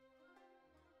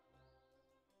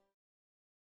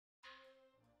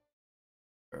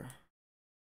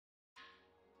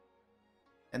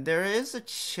 And there is a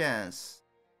chance.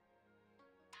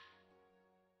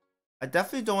 I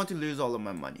definitely don't want to lose all of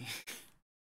my money.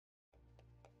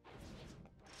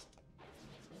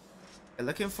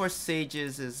 Looking for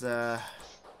sages is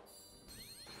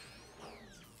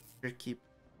tricky.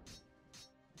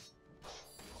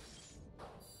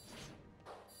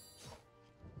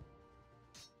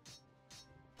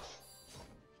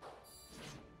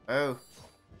 Oh.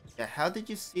 Yeah, how did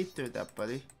you see through that,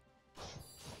 buddy?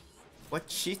 What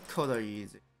cheat code are you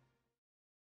using?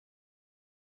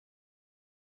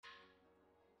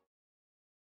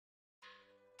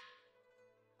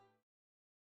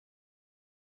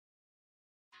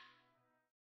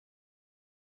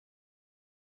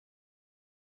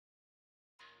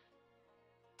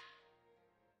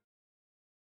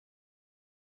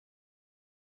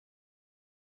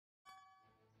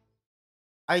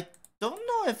 I don't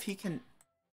know if he can.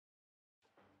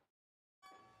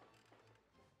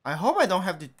 I hope I don't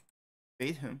have to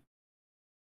bait him.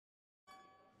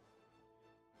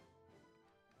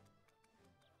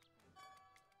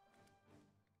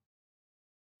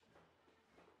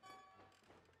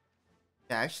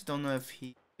 Yeah, I actually don't know if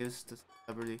he gives the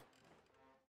celebrity.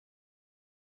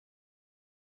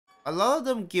 A lot of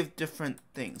them give different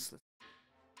things.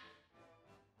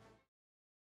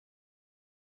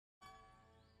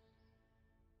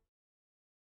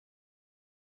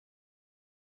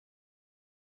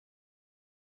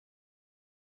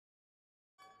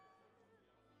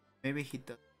 Maybe he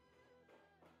does.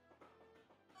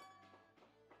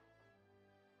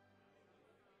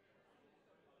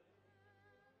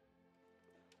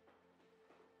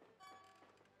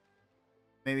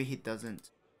 Maybe he doesn't.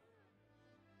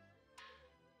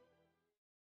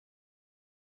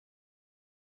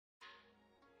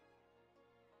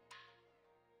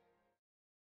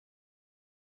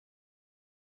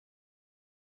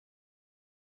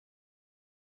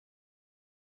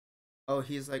 Oh,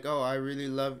 he's like, oh, I really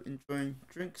love enjoying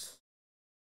drinks.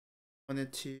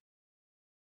 Wanted to.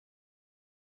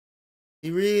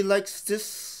 He really likes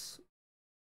this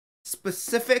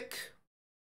specific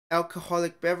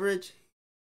alcoholic beverage.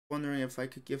 Wondering if I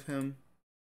could give him.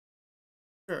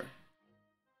 Sure.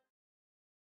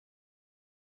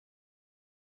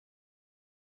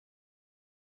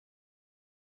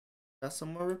 Got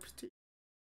some more repetition.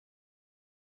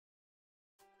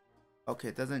 Okay,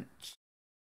 it doesn't.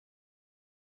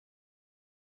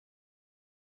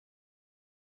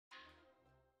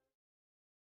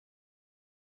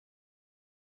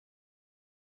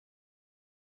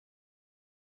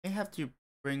 I have to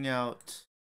bring out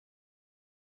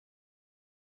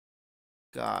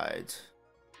guide.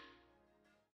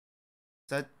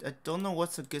 I don't know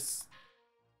what's a good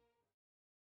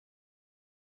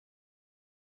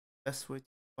best way to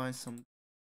find some.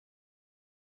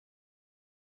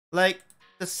 Like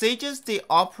the sages, they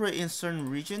operate in certain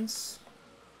regions.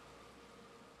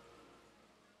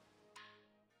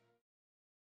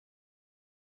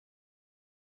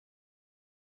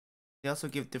 They also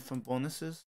give different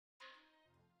bonuses.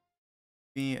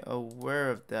 Being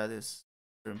aware of that is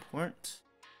very important.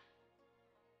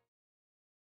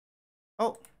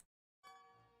 Oh,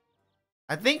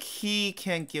 I think he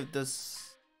can give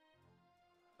this.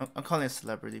 I'm calling it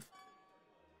celebrity.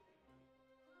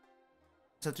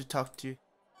 Just have to talk to you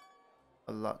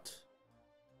a lot.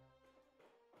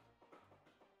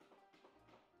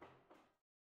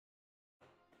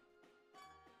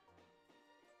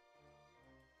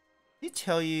 Did he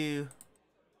tell you?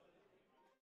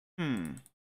 Hmm.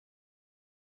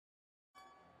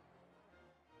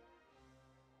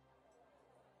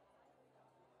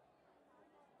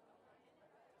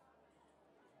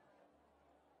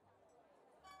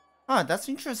 Ah, that's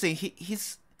interesting.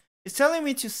 He's telling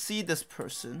me to see this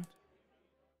person.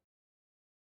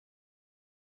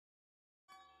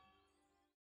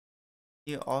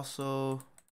 He also.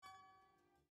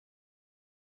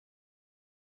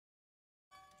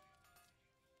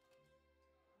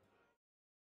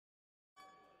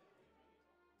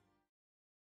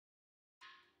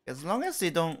 As long as they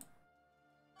don't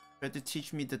try to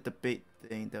teach me the debate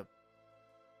thing, that.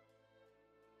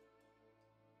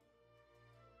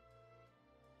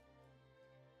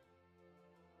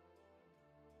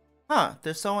 Huh,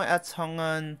 there's someone at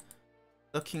Chang'an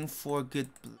looking for a good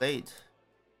blade.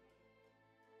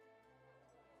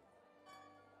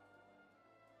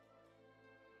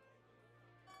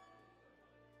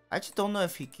 I just don't know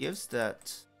if he gives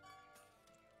that.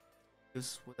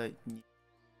 Gives what I need.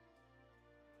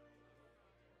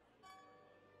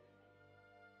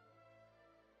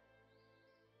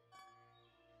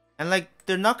 And like,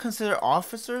 they're not considered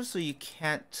officers, so you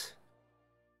can't.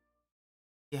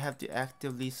 You have to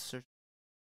actively search.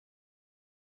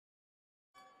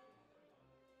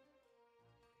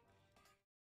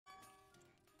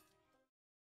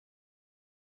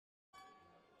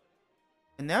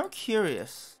 And now I'm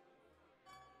curious.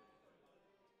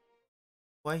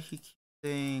 Why he keeps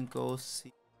saying go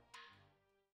see.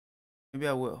 Maybe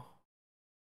I will.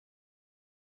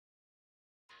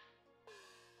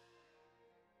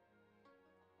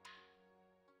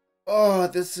 Oh,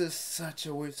 this is such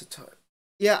a waste of time.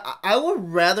 Yeah, I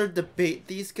would rather debate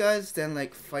these guys than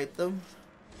like fight them.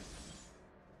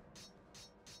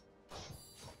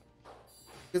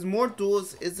 Because more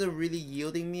duels isn't really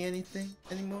yielding me anything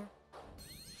anymore.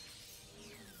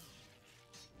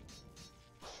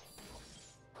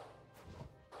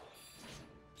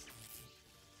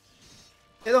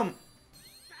 Hit him!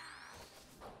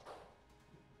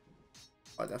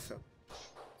 Oh, that fell.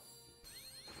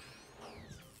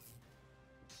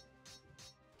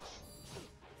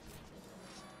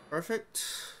 Perfect.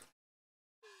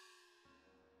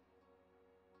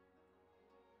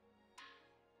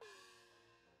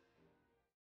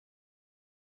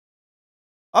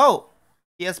 Oh!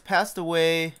 He has passed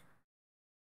away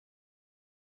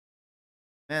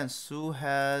Man, Sue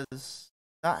has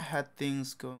not had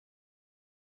things going.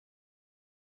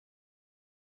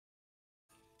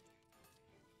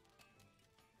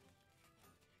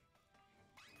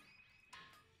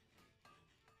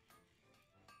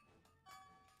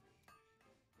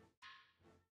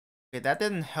 Okay, that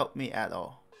didn't help me at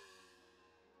all.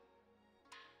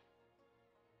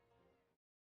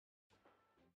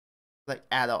 Like,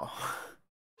 at all.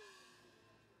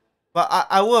 But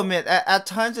I will admit, at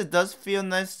times it does feel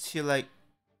nice to, like,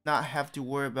 not have to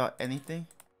worry about anything.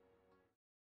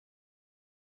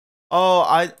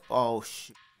 Oh,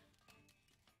 shoot.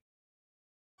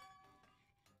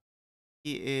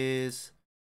 He is...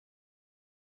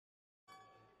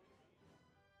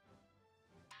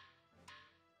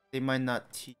 They might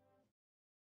not teach.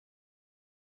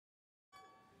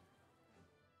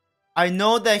 I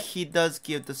know that he does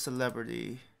give the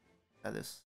celebrity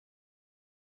status.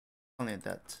 Only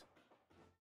that.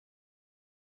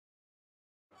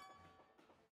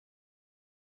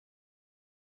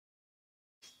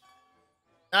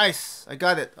 Nice! I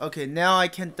got it. Okay, now I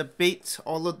can debate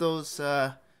all of those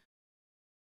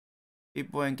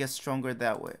people and get stronger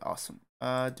that way. Awesome.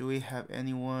 Do we have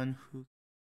anyone who...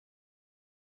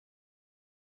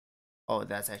 Oh,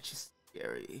 that's actually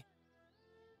scary.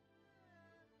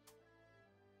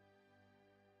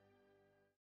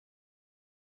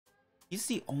 He's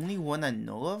the only one I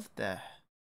know of that...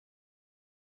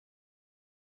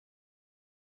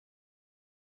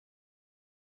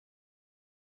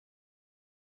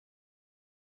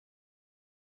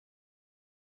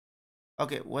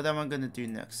 Okay, what am I gonna do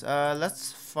next?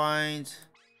 Let's find...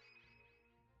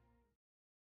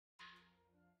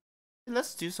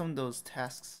 Let's do some of those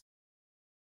tasks.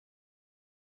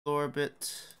 Explore a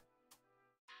bit.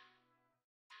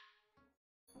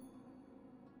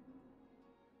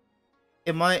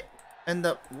 It might end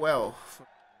up well.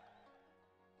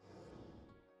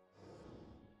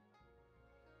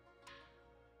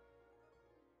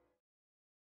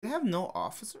 They have no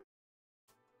officer?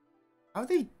 How are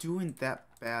they doing that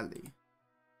badly?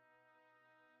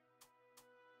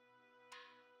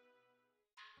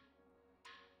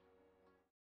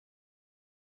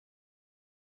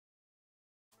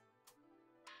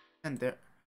 And there.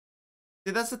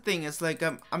 See, that's the thing. It's like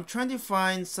I'm trying to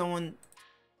find someone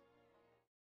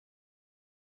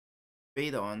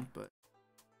bait on, but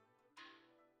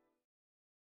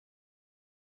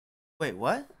wait,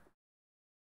 what?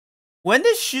 When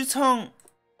did Shutong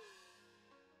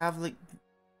have like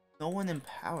no one in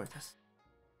power? That's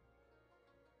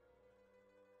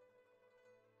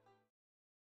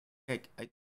like I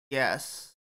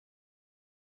guess.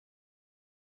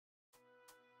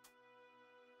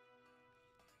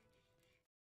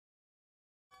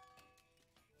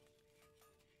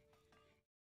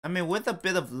 I mean, with a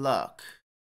bit of luck.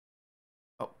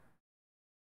 Oh,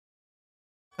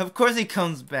 of course he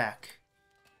comes back.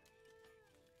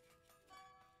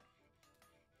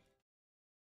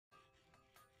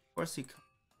 Of course he comes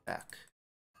back.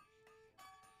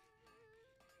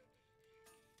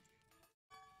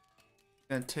 It's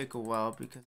gonna take a while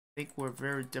because I think we're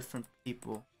very different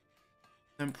people.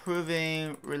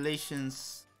 Improving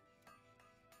relations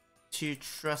to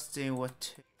trusting what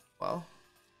to, well.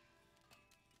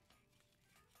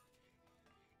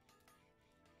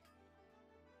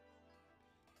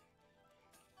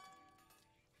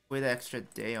 Wait an extra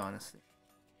day, honestly.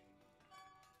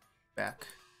 Back.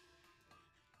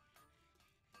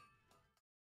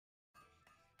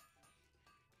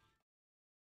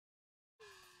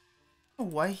 I don't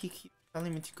know why he keeps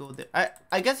telling me to go there.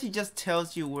 I guess he just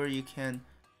tells you where you can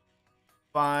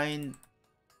find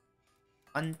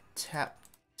untapped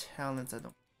talents. I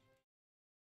don't.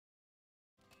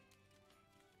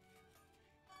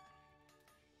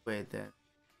 Wait then.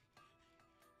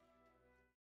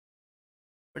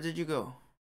 Where did you go?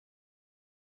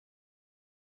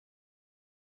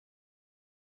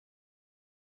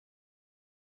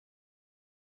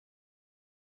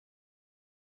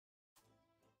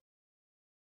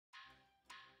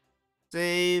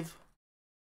 Save.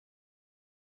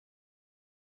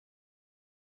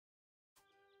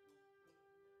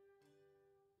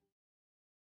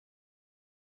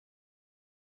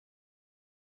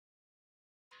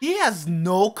 He has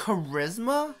no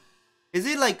charisma? Is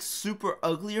he like super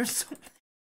ugly or something?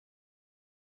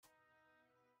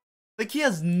 Like he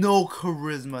has no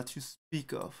charisma to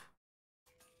speak of.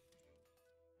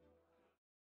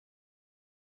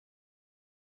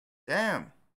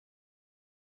 Damn.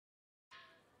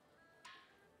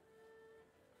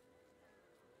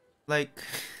 Like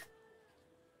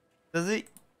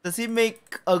does he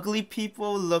make ugly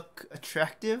people look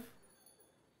attractive? I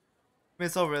mean,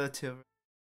 it's all relative.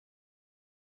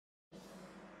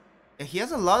 He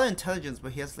has a lot of intelligence,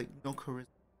 but he has like no charisma.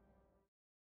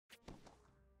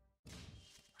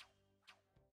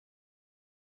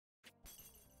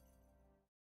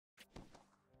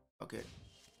 Okay,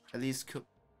 at least cook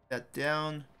that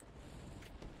down.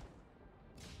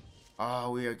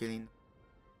 Oh, we are getting.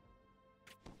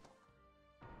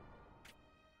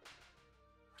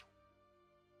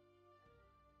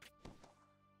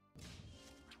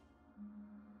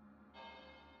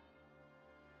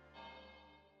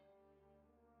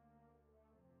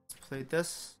 Let's play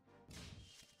this.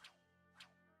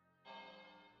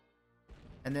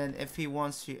 And then if he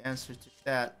wants to answer to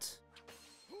that,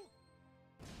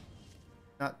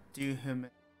 not do him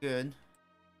good.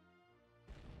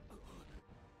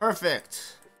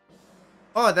 Perfect.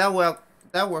 Oh, that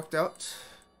worked out.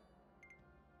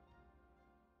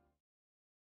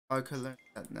 I could learn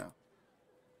that now.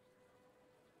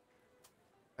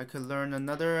 I could learn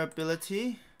another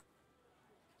ability.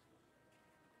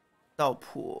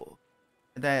 Pool.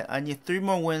 And then I need 3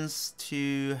 more wins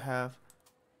to have.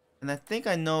 And I think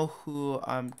I know who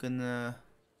I'm gonna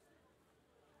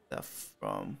stuff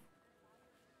from.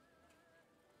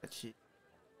 Actually,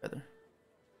 better.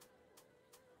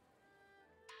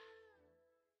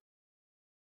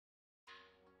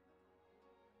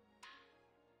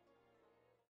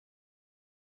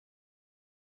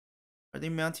 Are they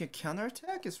mounting a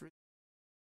counterattack?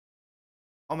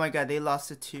 Oh my god, they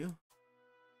lost it too.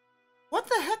 What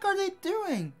the heck are they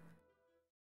doing?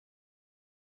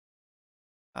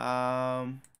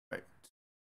 Right.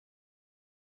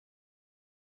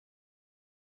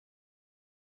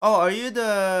 Oh, are you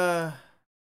the...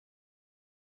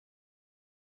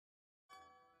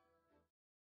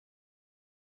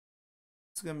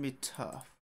 It's gonna be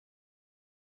tough.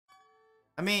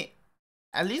 I mean,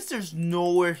 at least there's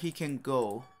nowhere he can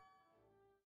go.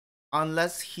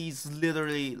 Unless he's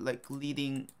literally like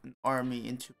leading an army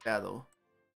into battle.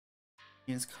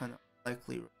 It's kind of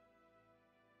likely.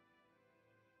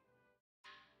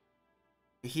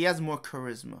 He has more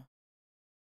charisma.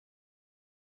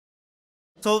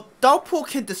 So Doubtpool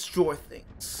can destroy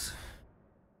things.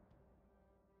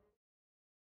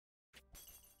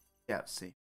 Yeah,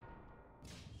 see.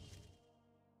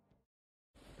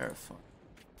 Terrifying.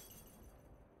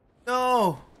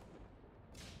 No!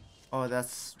 Oh,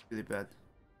 that's really bad.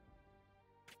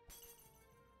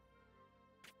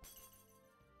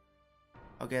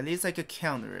 Okay, at least I could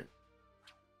counter it.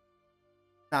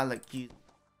 Not like you.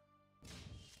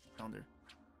 Counter.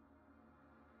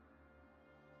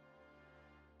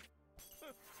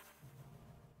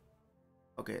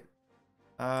 Okay.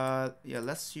 Yeah,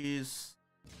 let's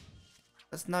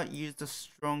not use the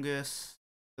strongest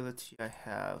ability I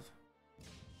have.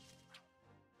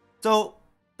 So,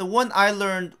 the one I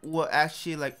learned will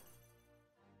actually like...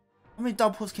 How many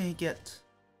double pulls can he get?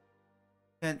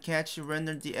 Can actually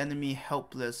render the enemy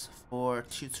helpless for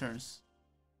 2 turns.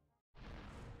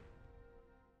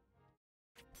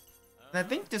 And I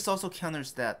think this also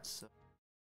counters that, so...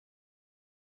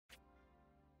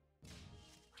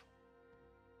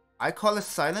 I call it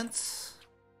silence.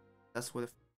 That's what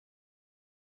it...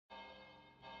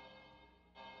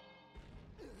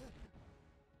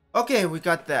 Okay, we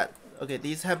got that. Okay,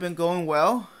 these have been going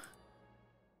well.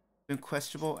 Been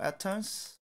questionable at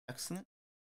times. Excellent.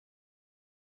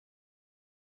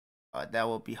 That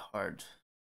will be hard.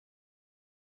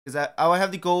 Because I will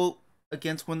have to go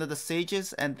against one of the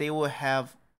sages and they will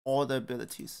have all the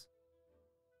abilities.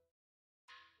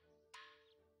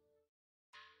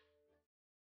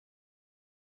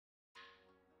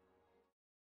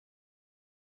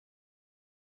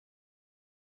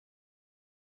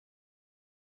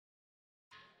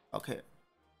 Okay.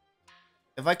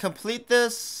 If I complete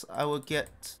this, I will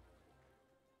get...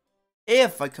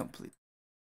 If I complete.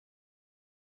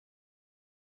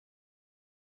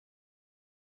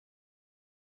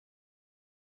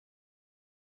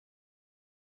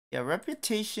 Yeah,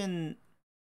 reputation...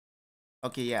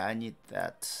 Okay, yeah, I need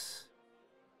that.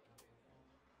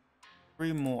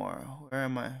 3 more. Where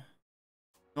am I?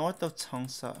 North of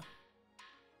Cheongsa.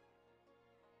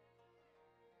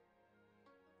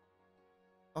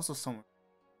 Also somewhere.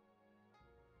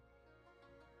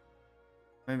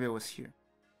 Maybe it was here.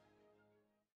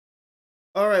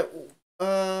 Alright,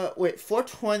 wait,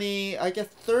 420. I get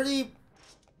 30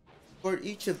 for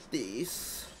each of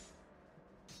these.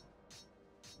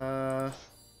 I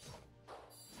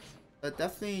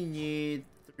definitely need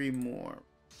 3 more.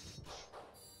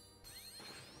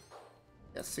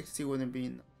 Yeah, 60 wouldn't be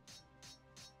enough.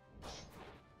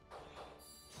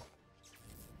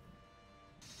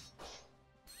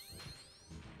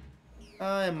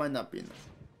 It might not be enough.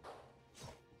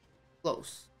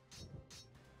 Close.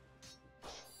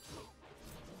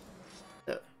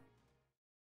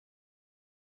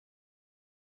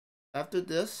 After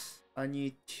this, I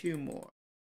need 2 more.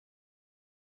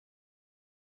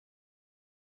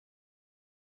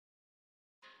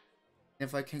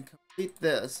 If I can complete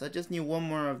this, I just need 1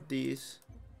 more of these.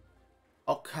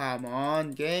 Oh, come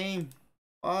on, game.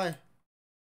 Why?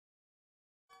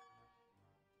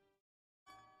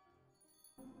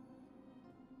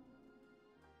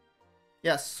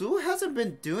 Yeah, Sue hasn't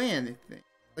been doing anything.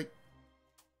 Like,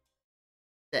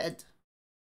 dead.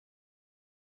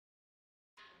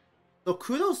 So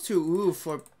kudos to Wu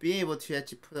for being able to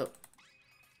actually put up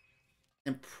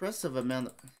an impressive amount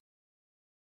of...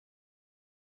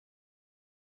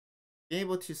 Being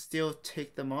able to still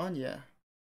take them on, yeah.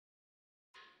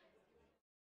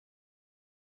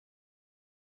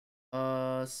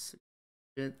 Oh,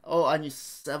 I need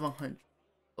 700.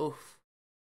 Oof.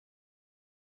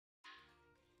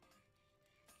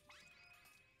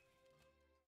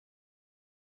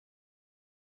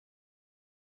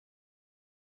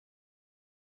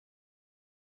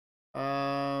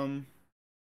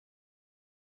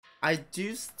 I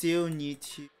do still need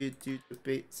to do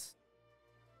debates.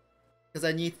 Because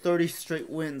I need 30 straight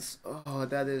wins. Oh,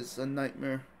 that is a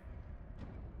nightmare.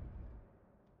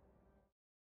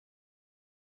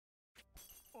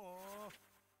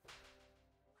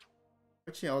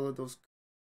 Actually, all of those.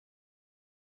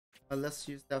 Let's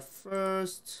use that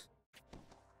first.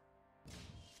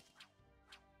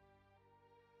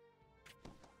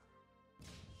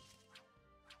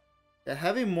 Yeah,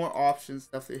 having more options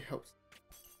definitely helps.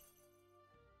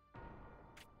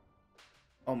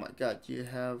 Oh my god, you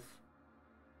have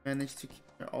managed to keep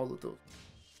all of those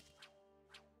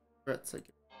threats, I guess.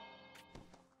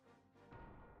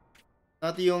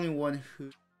 Not the only one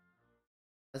who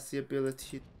has the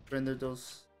ability to render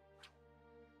those.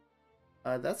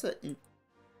 That's a.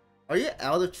 Are you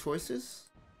out of choices?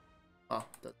 Oh,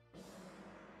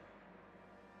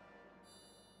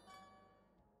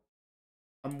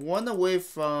 I'm 1 away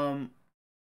from.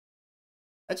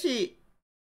 Actually.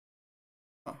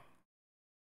 Oh.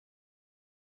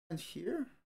 And here?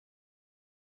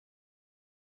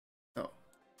 No.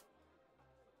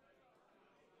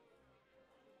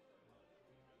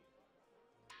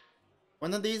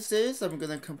 One of these days, I'm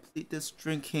gonna complete this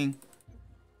drinking.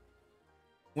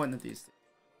 One of these days.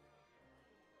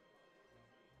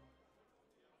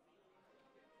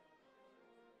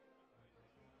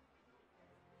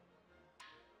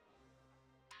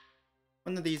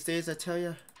 One of these days, I tell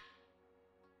ya.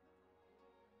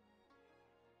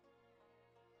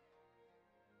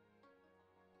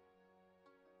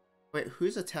 Wait,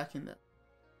 who's attacking that?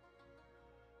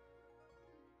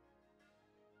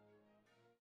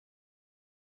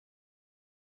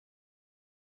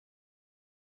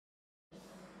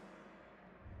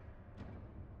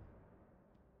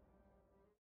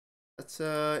 That's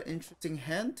a interesting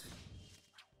hand.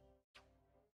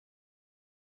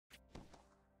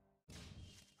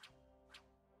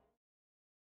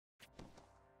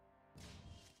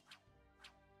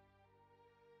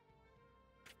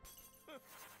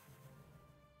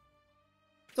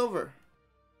 It's over.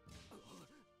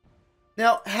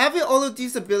 Now, having all of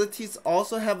these abilities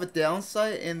also have a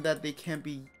downside in that they can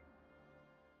be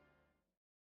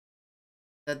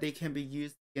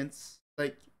used against,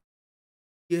 like,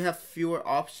 you have fewer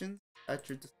options at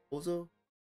your disposal.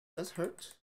 Does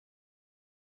hurt.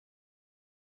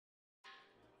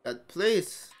 God,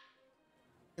 please.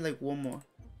 Like 1 more.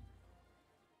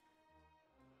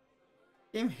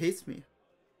 Game hates me.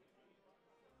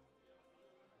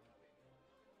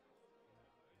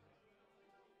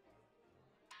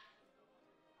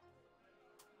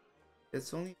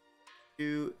 It's only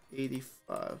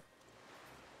 285.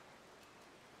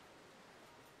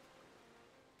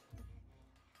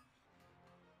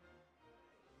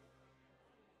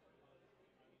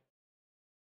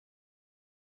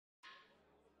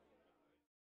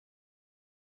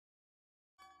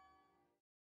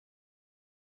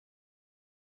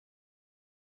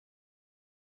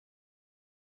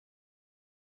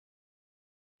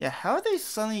 Yeah, how are they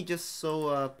suddenly just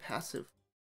so passive?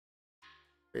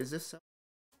 Wait, is this south?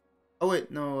 Oh wait,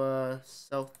 no,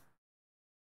 south.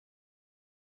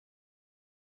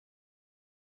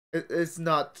 It's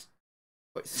not.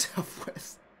 Wait,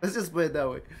 southwest. Let's just put it that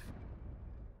way.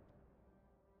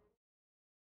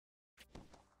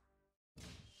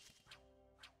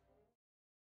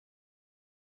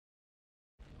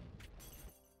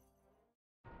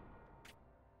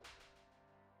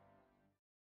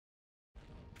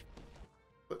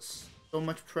 But so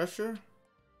much pressure,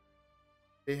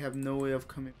 they have no way of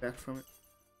coming back from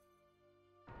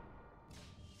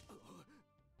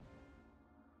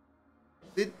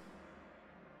it.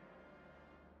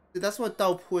 That's why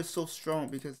Dao Po is so strong,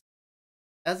 because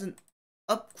as an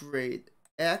upgrade,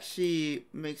 it actually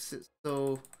makes it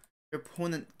so your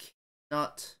opponent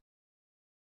cannot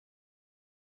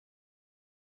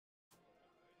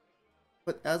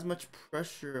put as much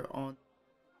pressure on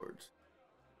the board.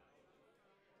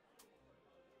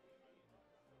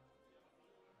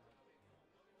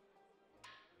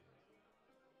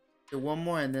 Okay, one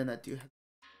more and then I do have.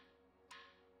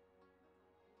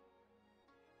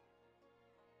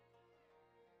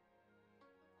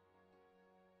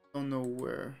 Don't know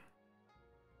where.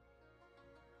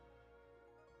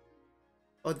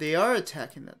 Oh, they are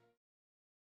attacking that.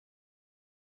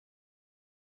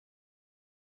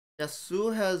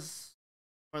 Yasu has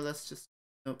more or less just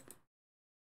nope.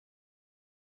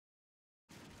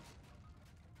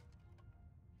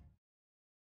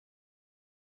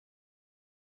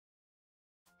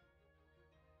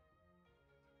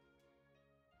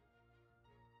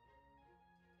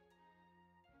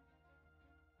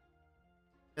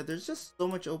 Yeah, there's just so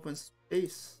much open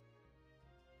space.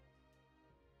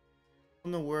 I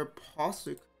don't know where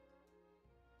possibly.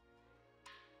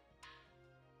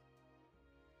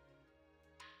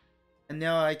 And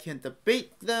now I can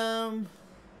debate them.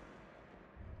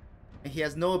 And he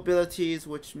has no abilities,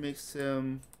 which makes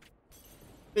him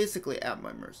basically at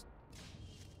my mercy.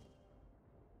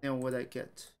 Now what I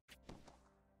get?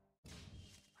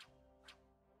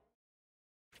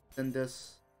 Then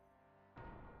this.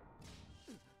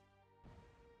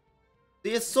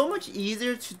 See, it's so much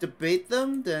easier to debate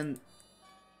them than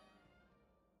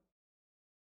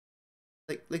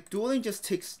like dueling just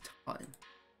takes time.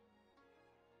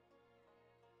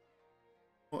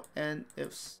 Oh, and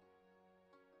ifs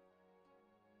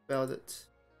about it.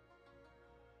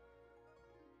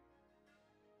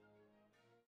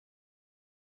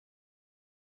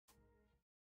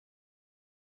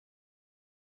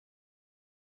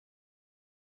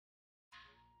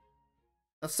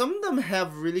 Now some of them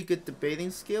have really good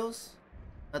debating skills.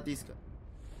 Not these guys.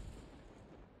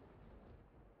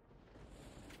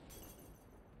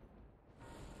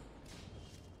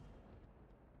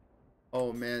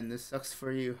 Oh man, this sucks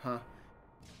for you, huh?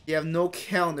 You have no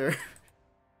counter.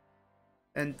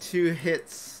 And 2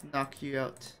 hits knock you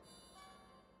out.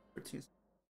 14.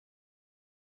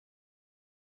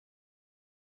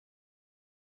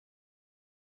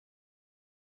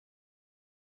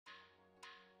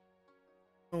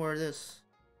 Don't know where it is.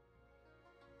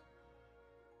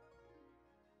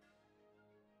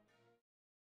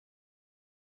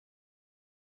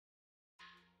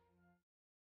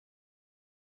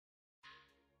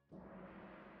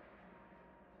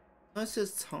 No, it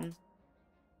says tongue.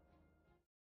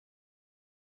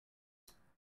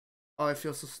 Oh, I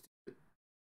feel so stupid.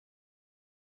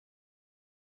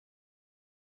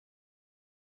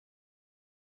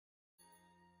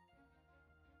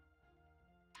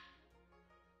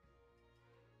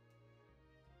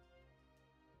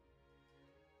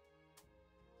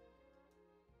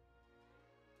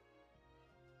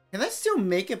 Can I still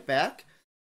make it back?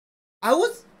 I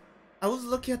was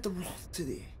looking at the roll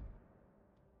today.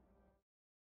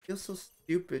 I feel so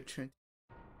stupid trying.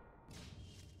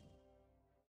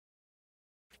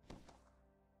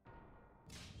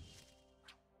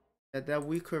 That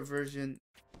weaker version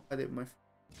got it my.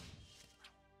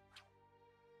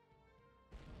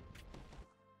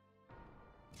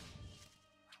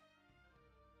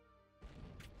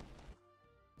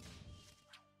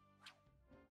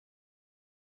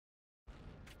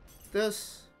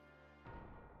 This.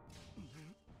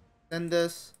 Then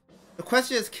this. The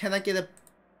question is, can I get it?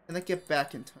 Can I get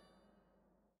back in time?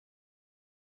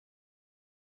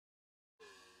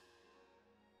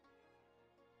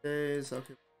 Days.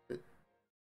 Okay.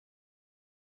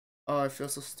 Oh, I feel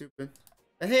so stupid.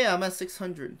 Hey, I'm at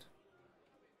 600.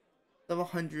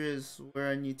 700 is where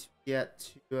I need to get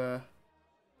to. You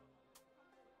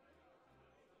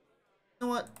know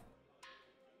what?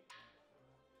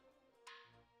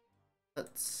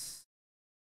 That's.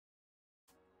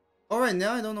 Alright,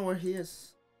 now I don't know where he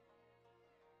is.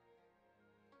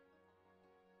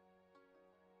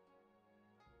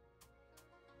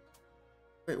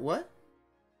 Wait, what?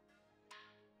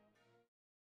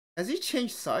 Has he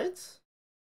changed sides?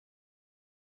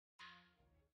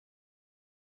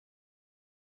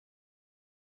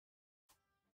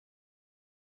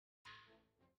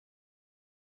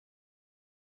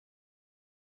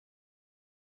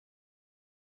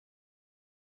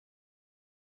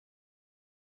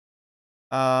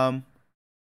 Um.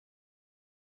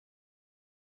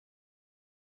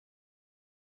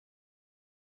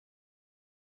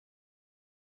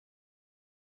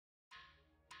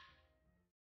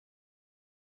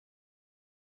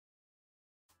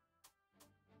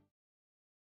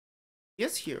 He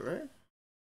is here, right?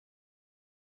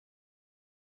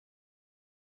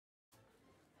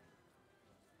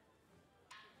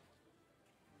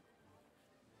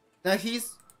 Now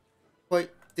he's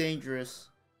quite dangerous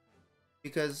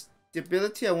because the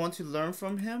ability I want to learn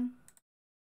from him.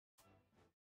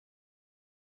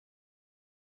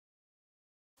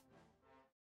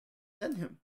 Send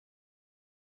him.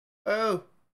 Oh,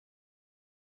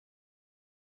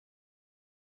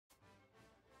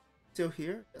 still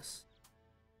here? Yes.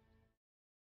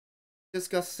 Just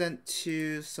got sent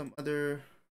to some other.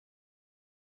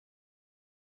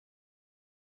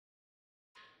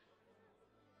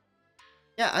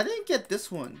 Yeah, I didn't get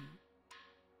this one.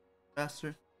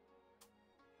 Faster.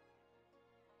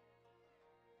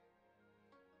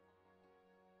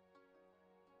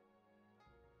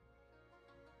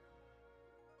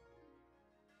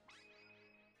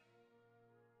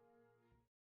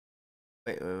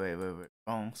 Wait.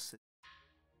 Wrong city.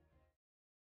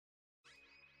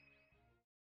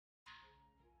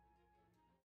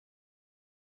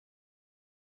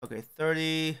 Okay,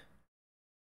 30.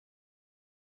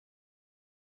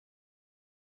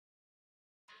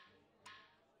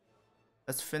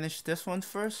 Let's finish this one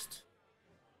first.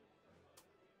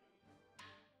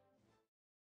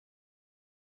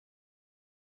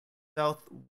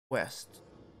 Southwest.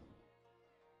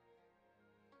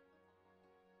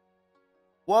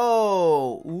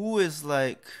 Whoa! Ooh is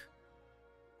like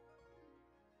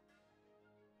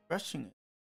rushing it.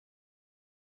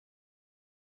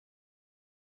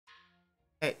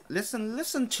 Hey,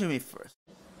 listen to me first.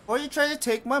 Before you try to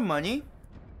take my money,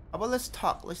 how about let's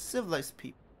talk? Let's civilize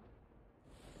people.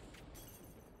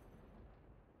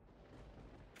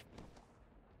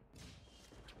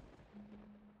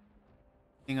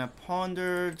 Thing I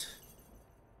pondered.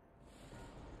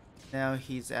 Now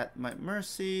he's at my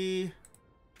mercy.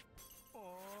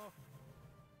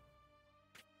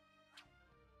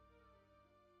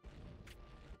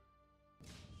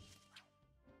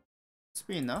 This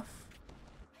be enough.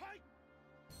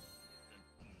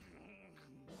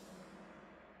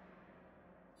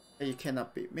 You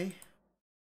cannot beat me.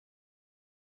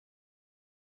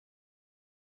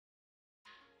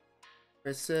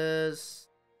 It says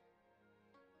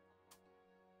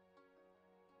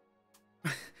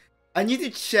I need to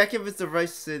check if it's the right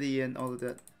city and all of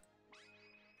that.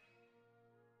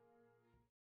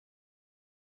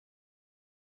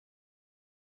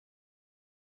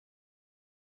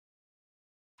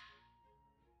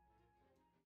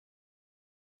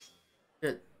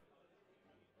 Good.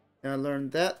 Now I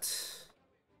learned that.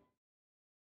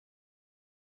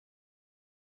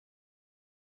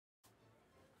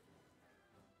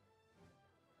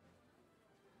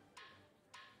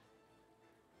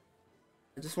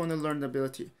 I just want to learn the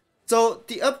ability. So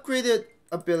the upgraded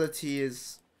ability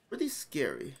is pretty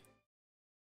scary.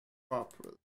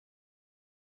 Properly.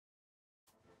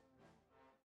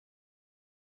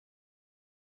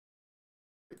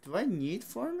 Wait, do I need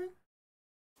farming?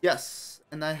 Yes,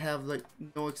 and I have like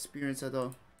no experience at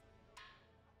all.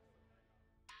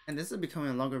 And this is becoming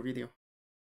a longer video.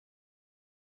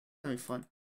 It's gonna be fun.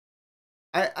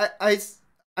 I I I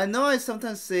I know I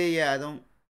sometimes say yeah I don't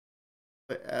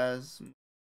but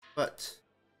but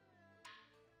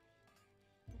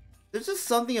there's just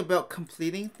something about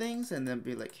completing things and then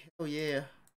be like hell yeah.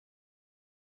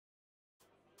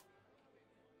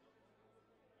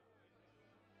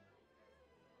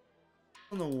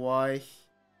 I don't know why.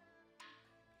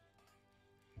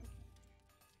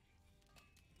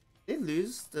 They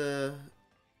lose the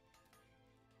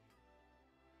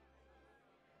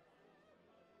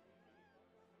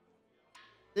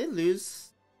they lose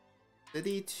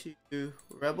city to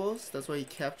rebels. That's why he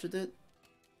captured it.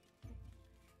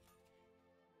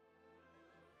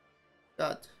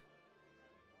 God.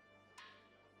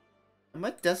 Am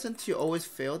I destined to always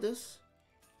fail this?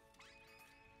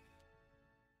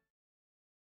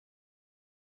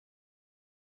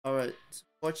 Alright,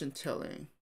 fortune telling.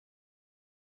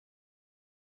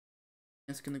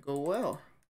 It's gonna go well.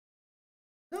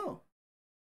 No.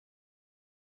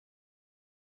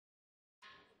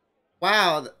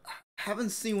 Wow, haven't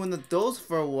seen one of those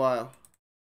for a while.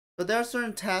 But there are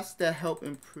certain tasks that help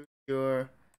improve your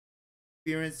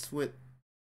experience with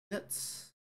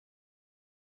units.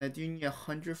 I do need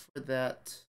 100 for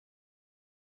that.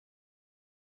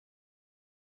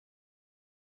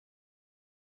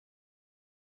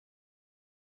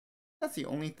 That's the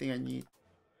only thing I need.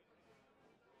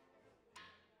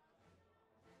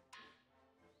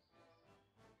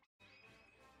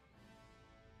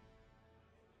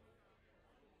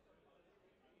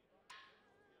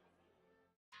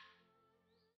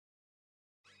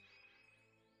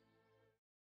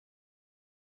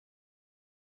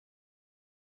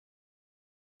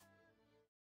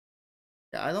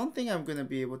 Yeah, I don't think I'm gonna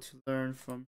be able to learn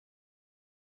from.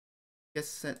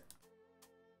 Guess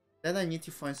then I need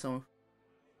to find someone.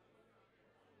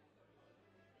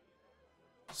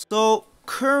 So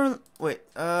current wait,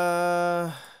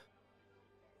 the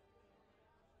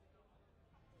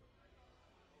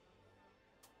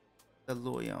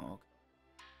Luoyang. Okay.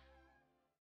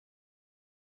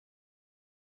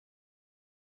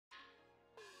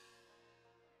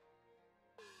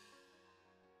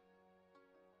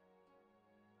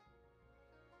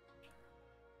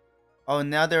 Oh,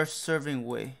 now they're serving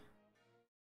Wei.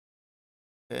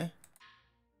 Okay.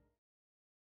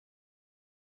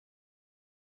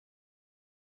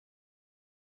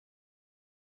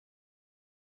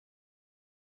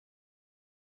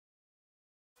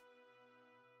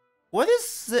 What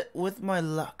is it with my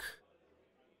luck?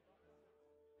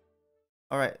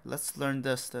 Alright, let's learn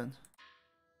this then.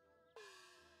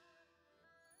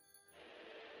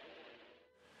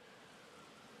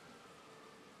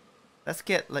 Let's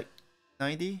get like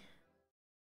 90.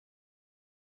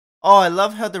 Oh, I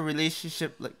love how the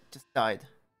relationship like just died.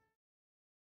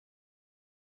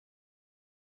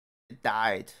 It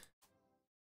died.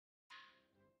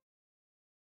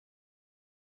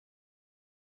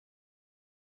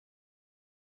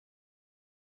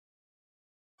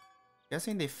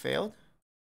 Guessing they failed?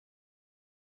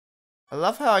 I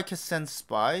love how I can send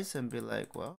spies and be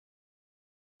like, well.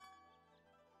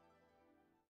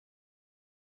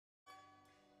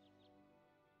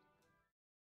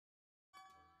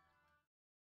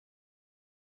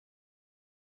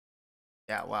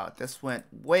 Yeah, wow, this went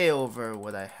way over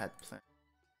what I had planned.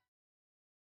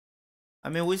 I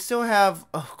mean, we still have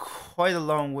quite a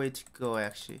long way to go,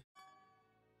 actually.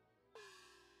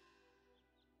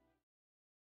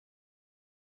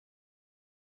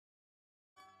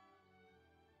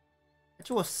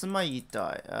 Actually, will Sima Yi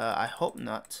die? I hope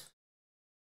not.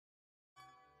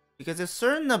 Because if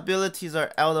certain abilities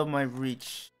are out of my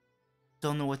reach,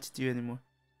 don't know what to do anymore.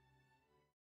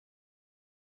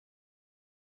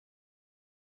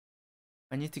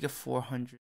 I need to get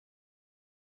 400.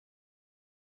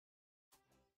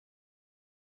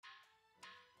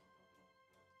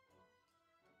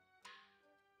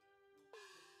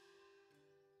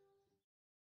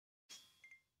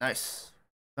 Nice.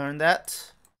 Learn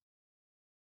that.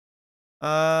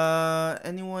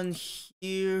 Anyone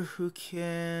here who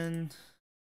can...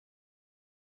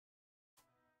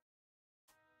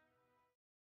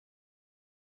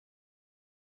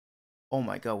 Oh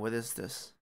my god, what is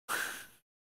this?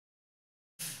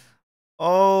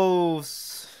 Oh,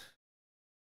 Sun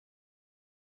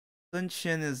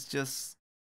Chen is just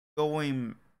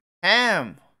going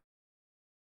ham.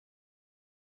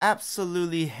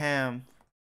 Absolutely ham.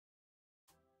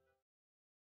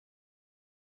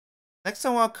 Next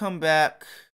time I'll come back,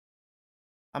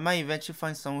 I might eventually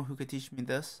find someone who could teach me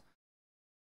this.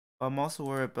 But I'm also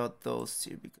worried about those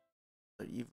two because they're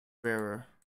even rarer.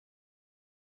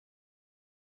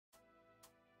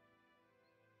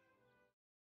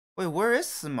 Wait, where is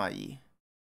Sima Yi?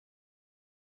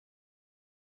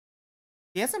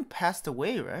 He hasn't passed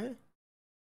away, right?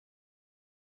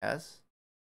 Yes.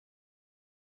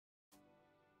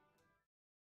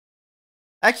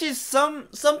 Actually, some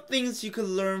things you could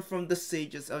learn from the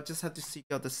sages. I'll just have to seek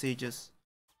out the sages.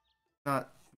 Not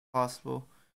possible.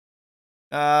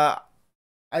 I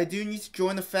do need to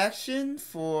join a faction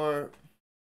for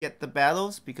get the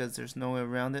battles because there's no way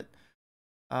around it.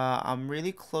 I'm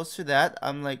really close to that.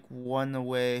 I'm like one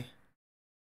away.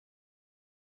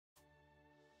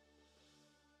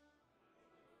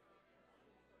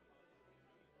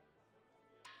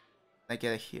 I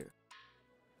get it here.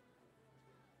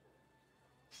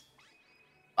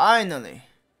 Finally.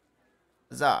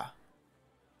 Huzzah.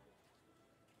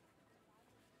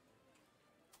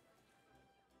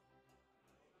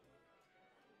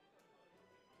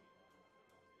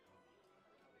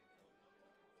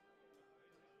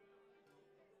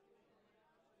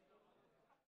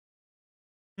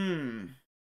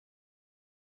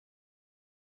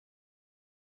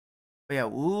 But yeah,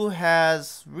 Wu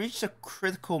has reached a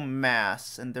critical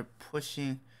mass and they're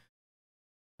pushing.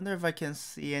 I wonder if I can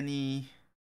see any.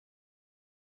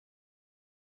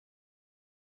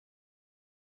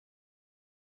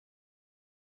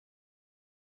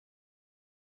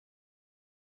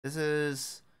 This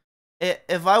is.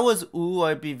 If I was Wu,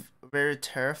 I'd be very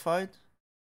terrified.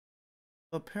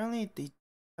 But apparently, they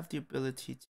have the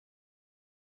ability to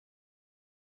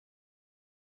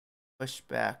push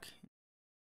back.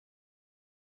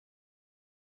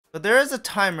 But there is a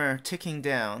timer ticking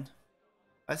down.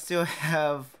 I still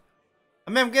have. I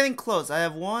mean, I'm getting close. I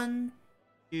have 1,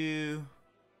 2,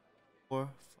 4,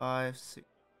 5, 6.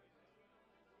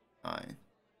 9.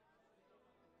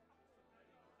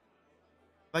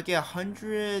 If I get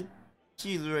 100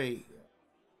 G rate,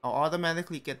 I'll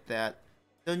automatically get that.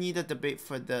 Still need a debate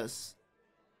for this.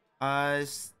 I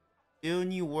still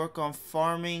need work on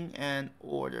farming and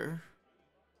order.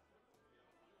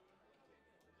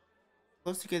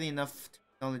 Close to getting enough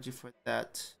technology for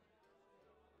that.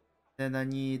 Then I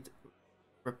need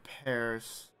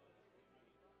repairs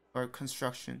or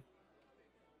construction.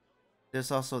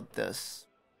 There's also this.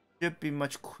 Should be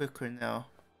much quicker now.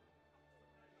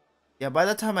 Yeah, by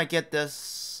the time I get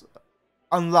this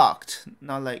unlocked,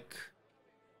 not like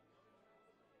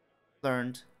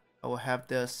learned, I will have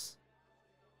this.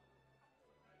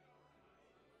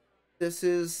 This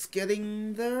is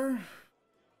getting there.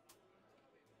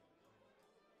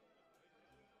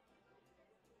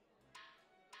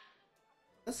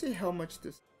 Let's see how much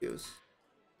this gives.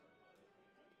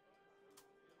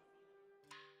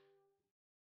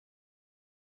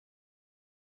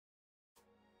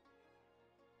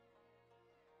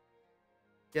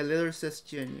 Yeah, literally says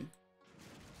Jenny.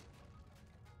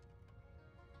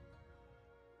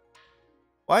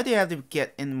 Why do you have to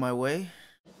get in my way?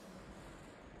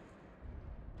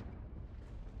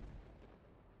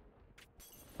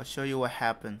 I'll show you what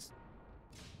happens.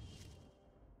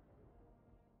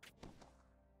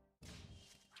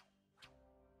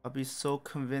 I'll be so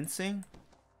convincing.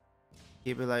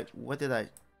 He'll be like, what did I...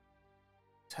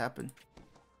 What's happened?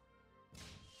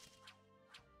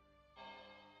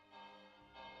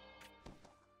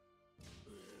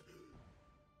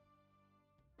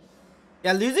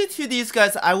 Yeah, losing to these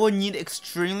guys, I will need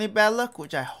extremely bad luck,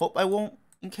 which I hope I won't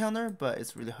encounter, but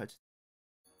it's really hard.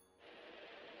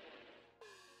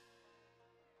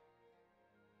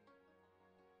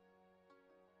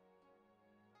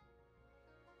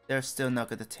 They're still not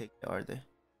gonna take it, are they?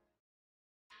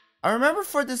 I remember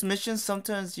for this mission,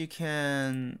 sometimes you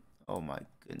can... Oh my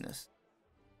goodness.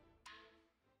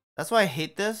 That's why I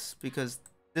hate this, because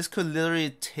this could literally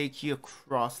take you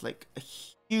across like a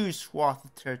huge swath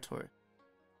of territory.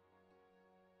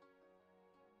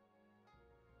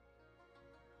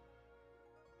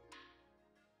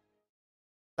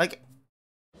 Like,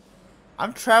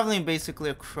 I'm traveling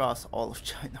basically across all of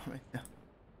China right now.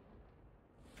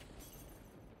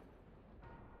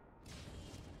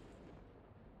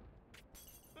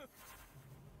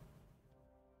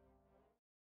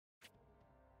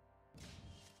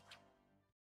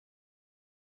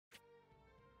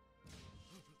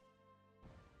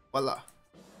 Voila.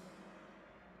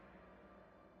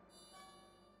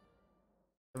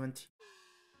 17,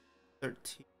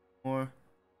 13 more.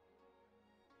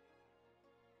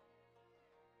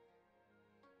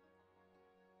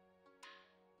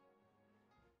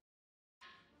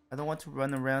 I don't want to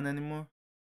run around anymore.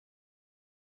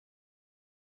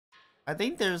 I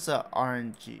think there's a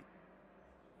RNG.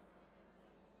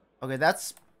 Okay,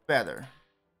 that's better.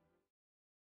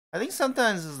 I think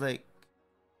sometimes it's like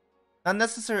not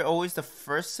necessarily always the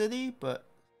first city, but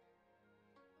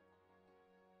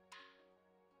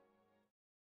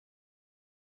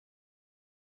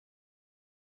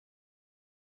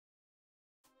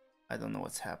I don't know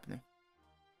what's happening.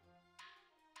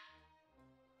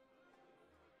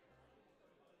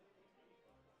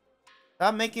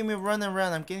 Stop making me run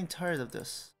around. I'm getting tired of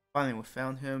this. Finally, we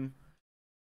found him.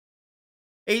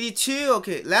 82.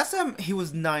 Okay, last time he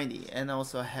was 90 and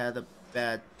also had a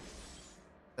bad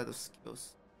set of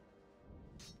skills.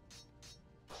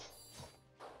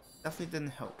 Definitely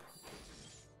didn't help.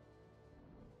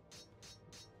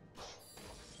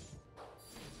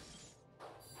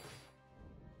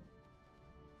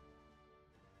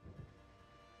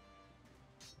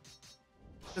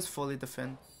 Just fully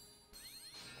defend.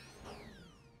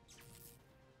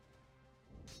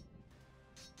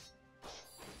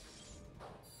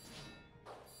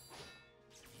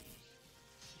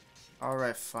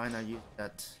 Alright, fine, I use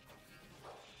that.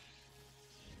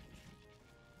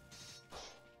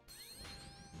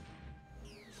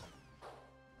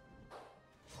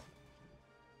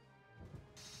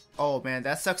 Oh man,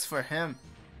 that sucks for him.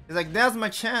 He's like, now's my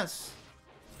chance.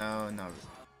 No, not really.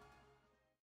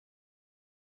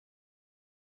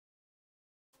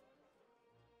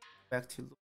 Back to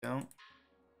look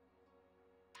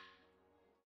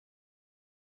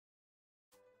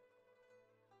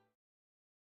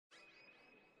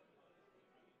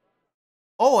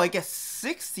Oh, I get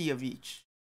 60 of each.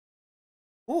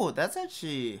 Oh, that's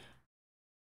actually...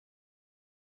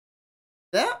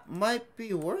 That might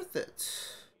be worth it.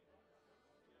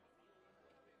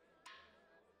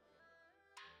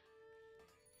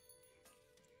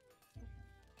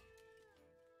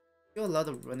 Do a lot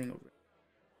of running around.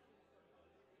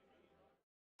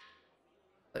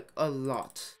 Like a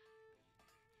lot.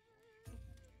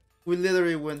 We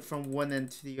literally went from one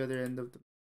end to the other end of the...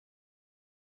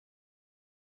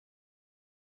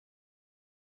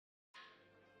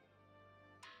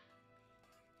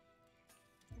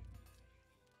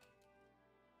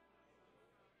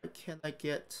 What can I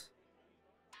get?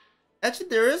 Actually,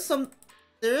 there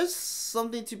is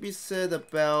something to be said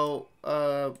about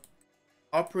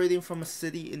operating from a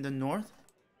city in the north,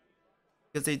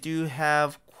 because they do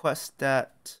have quests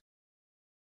that...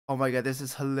 Oh my god, this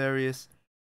is hilarious.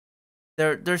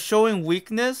 They're showing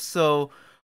weakness, so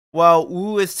while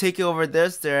Wu is taking over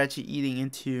this, they're actually eating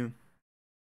into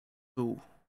Wu.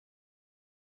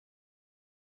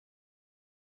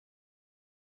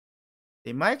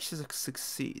 They might actually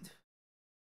succeed.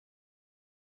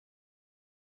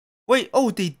 Wait,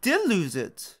 oh, they did lose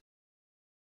it.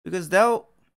 Because that...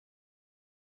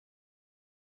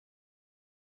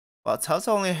 Well, Cao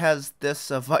only has this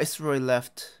Viceroy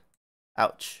left.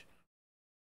 Ouch.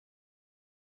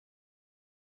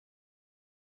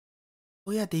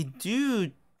 Oh yeah, they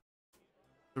do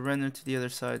surrender to the other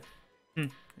side.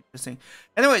 Interesting.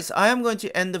 Anyways, I am going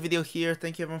to end the video here.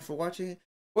 Thank you everyone for watching.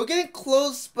 We're getting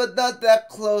close, but not that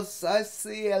close. I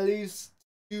see at least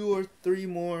 2 or 3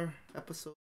 more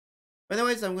episodes.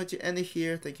 Anyways, I'm going to end it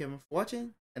here. Thank you everyone for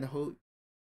watching, and I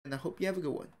hope you have a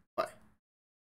good one.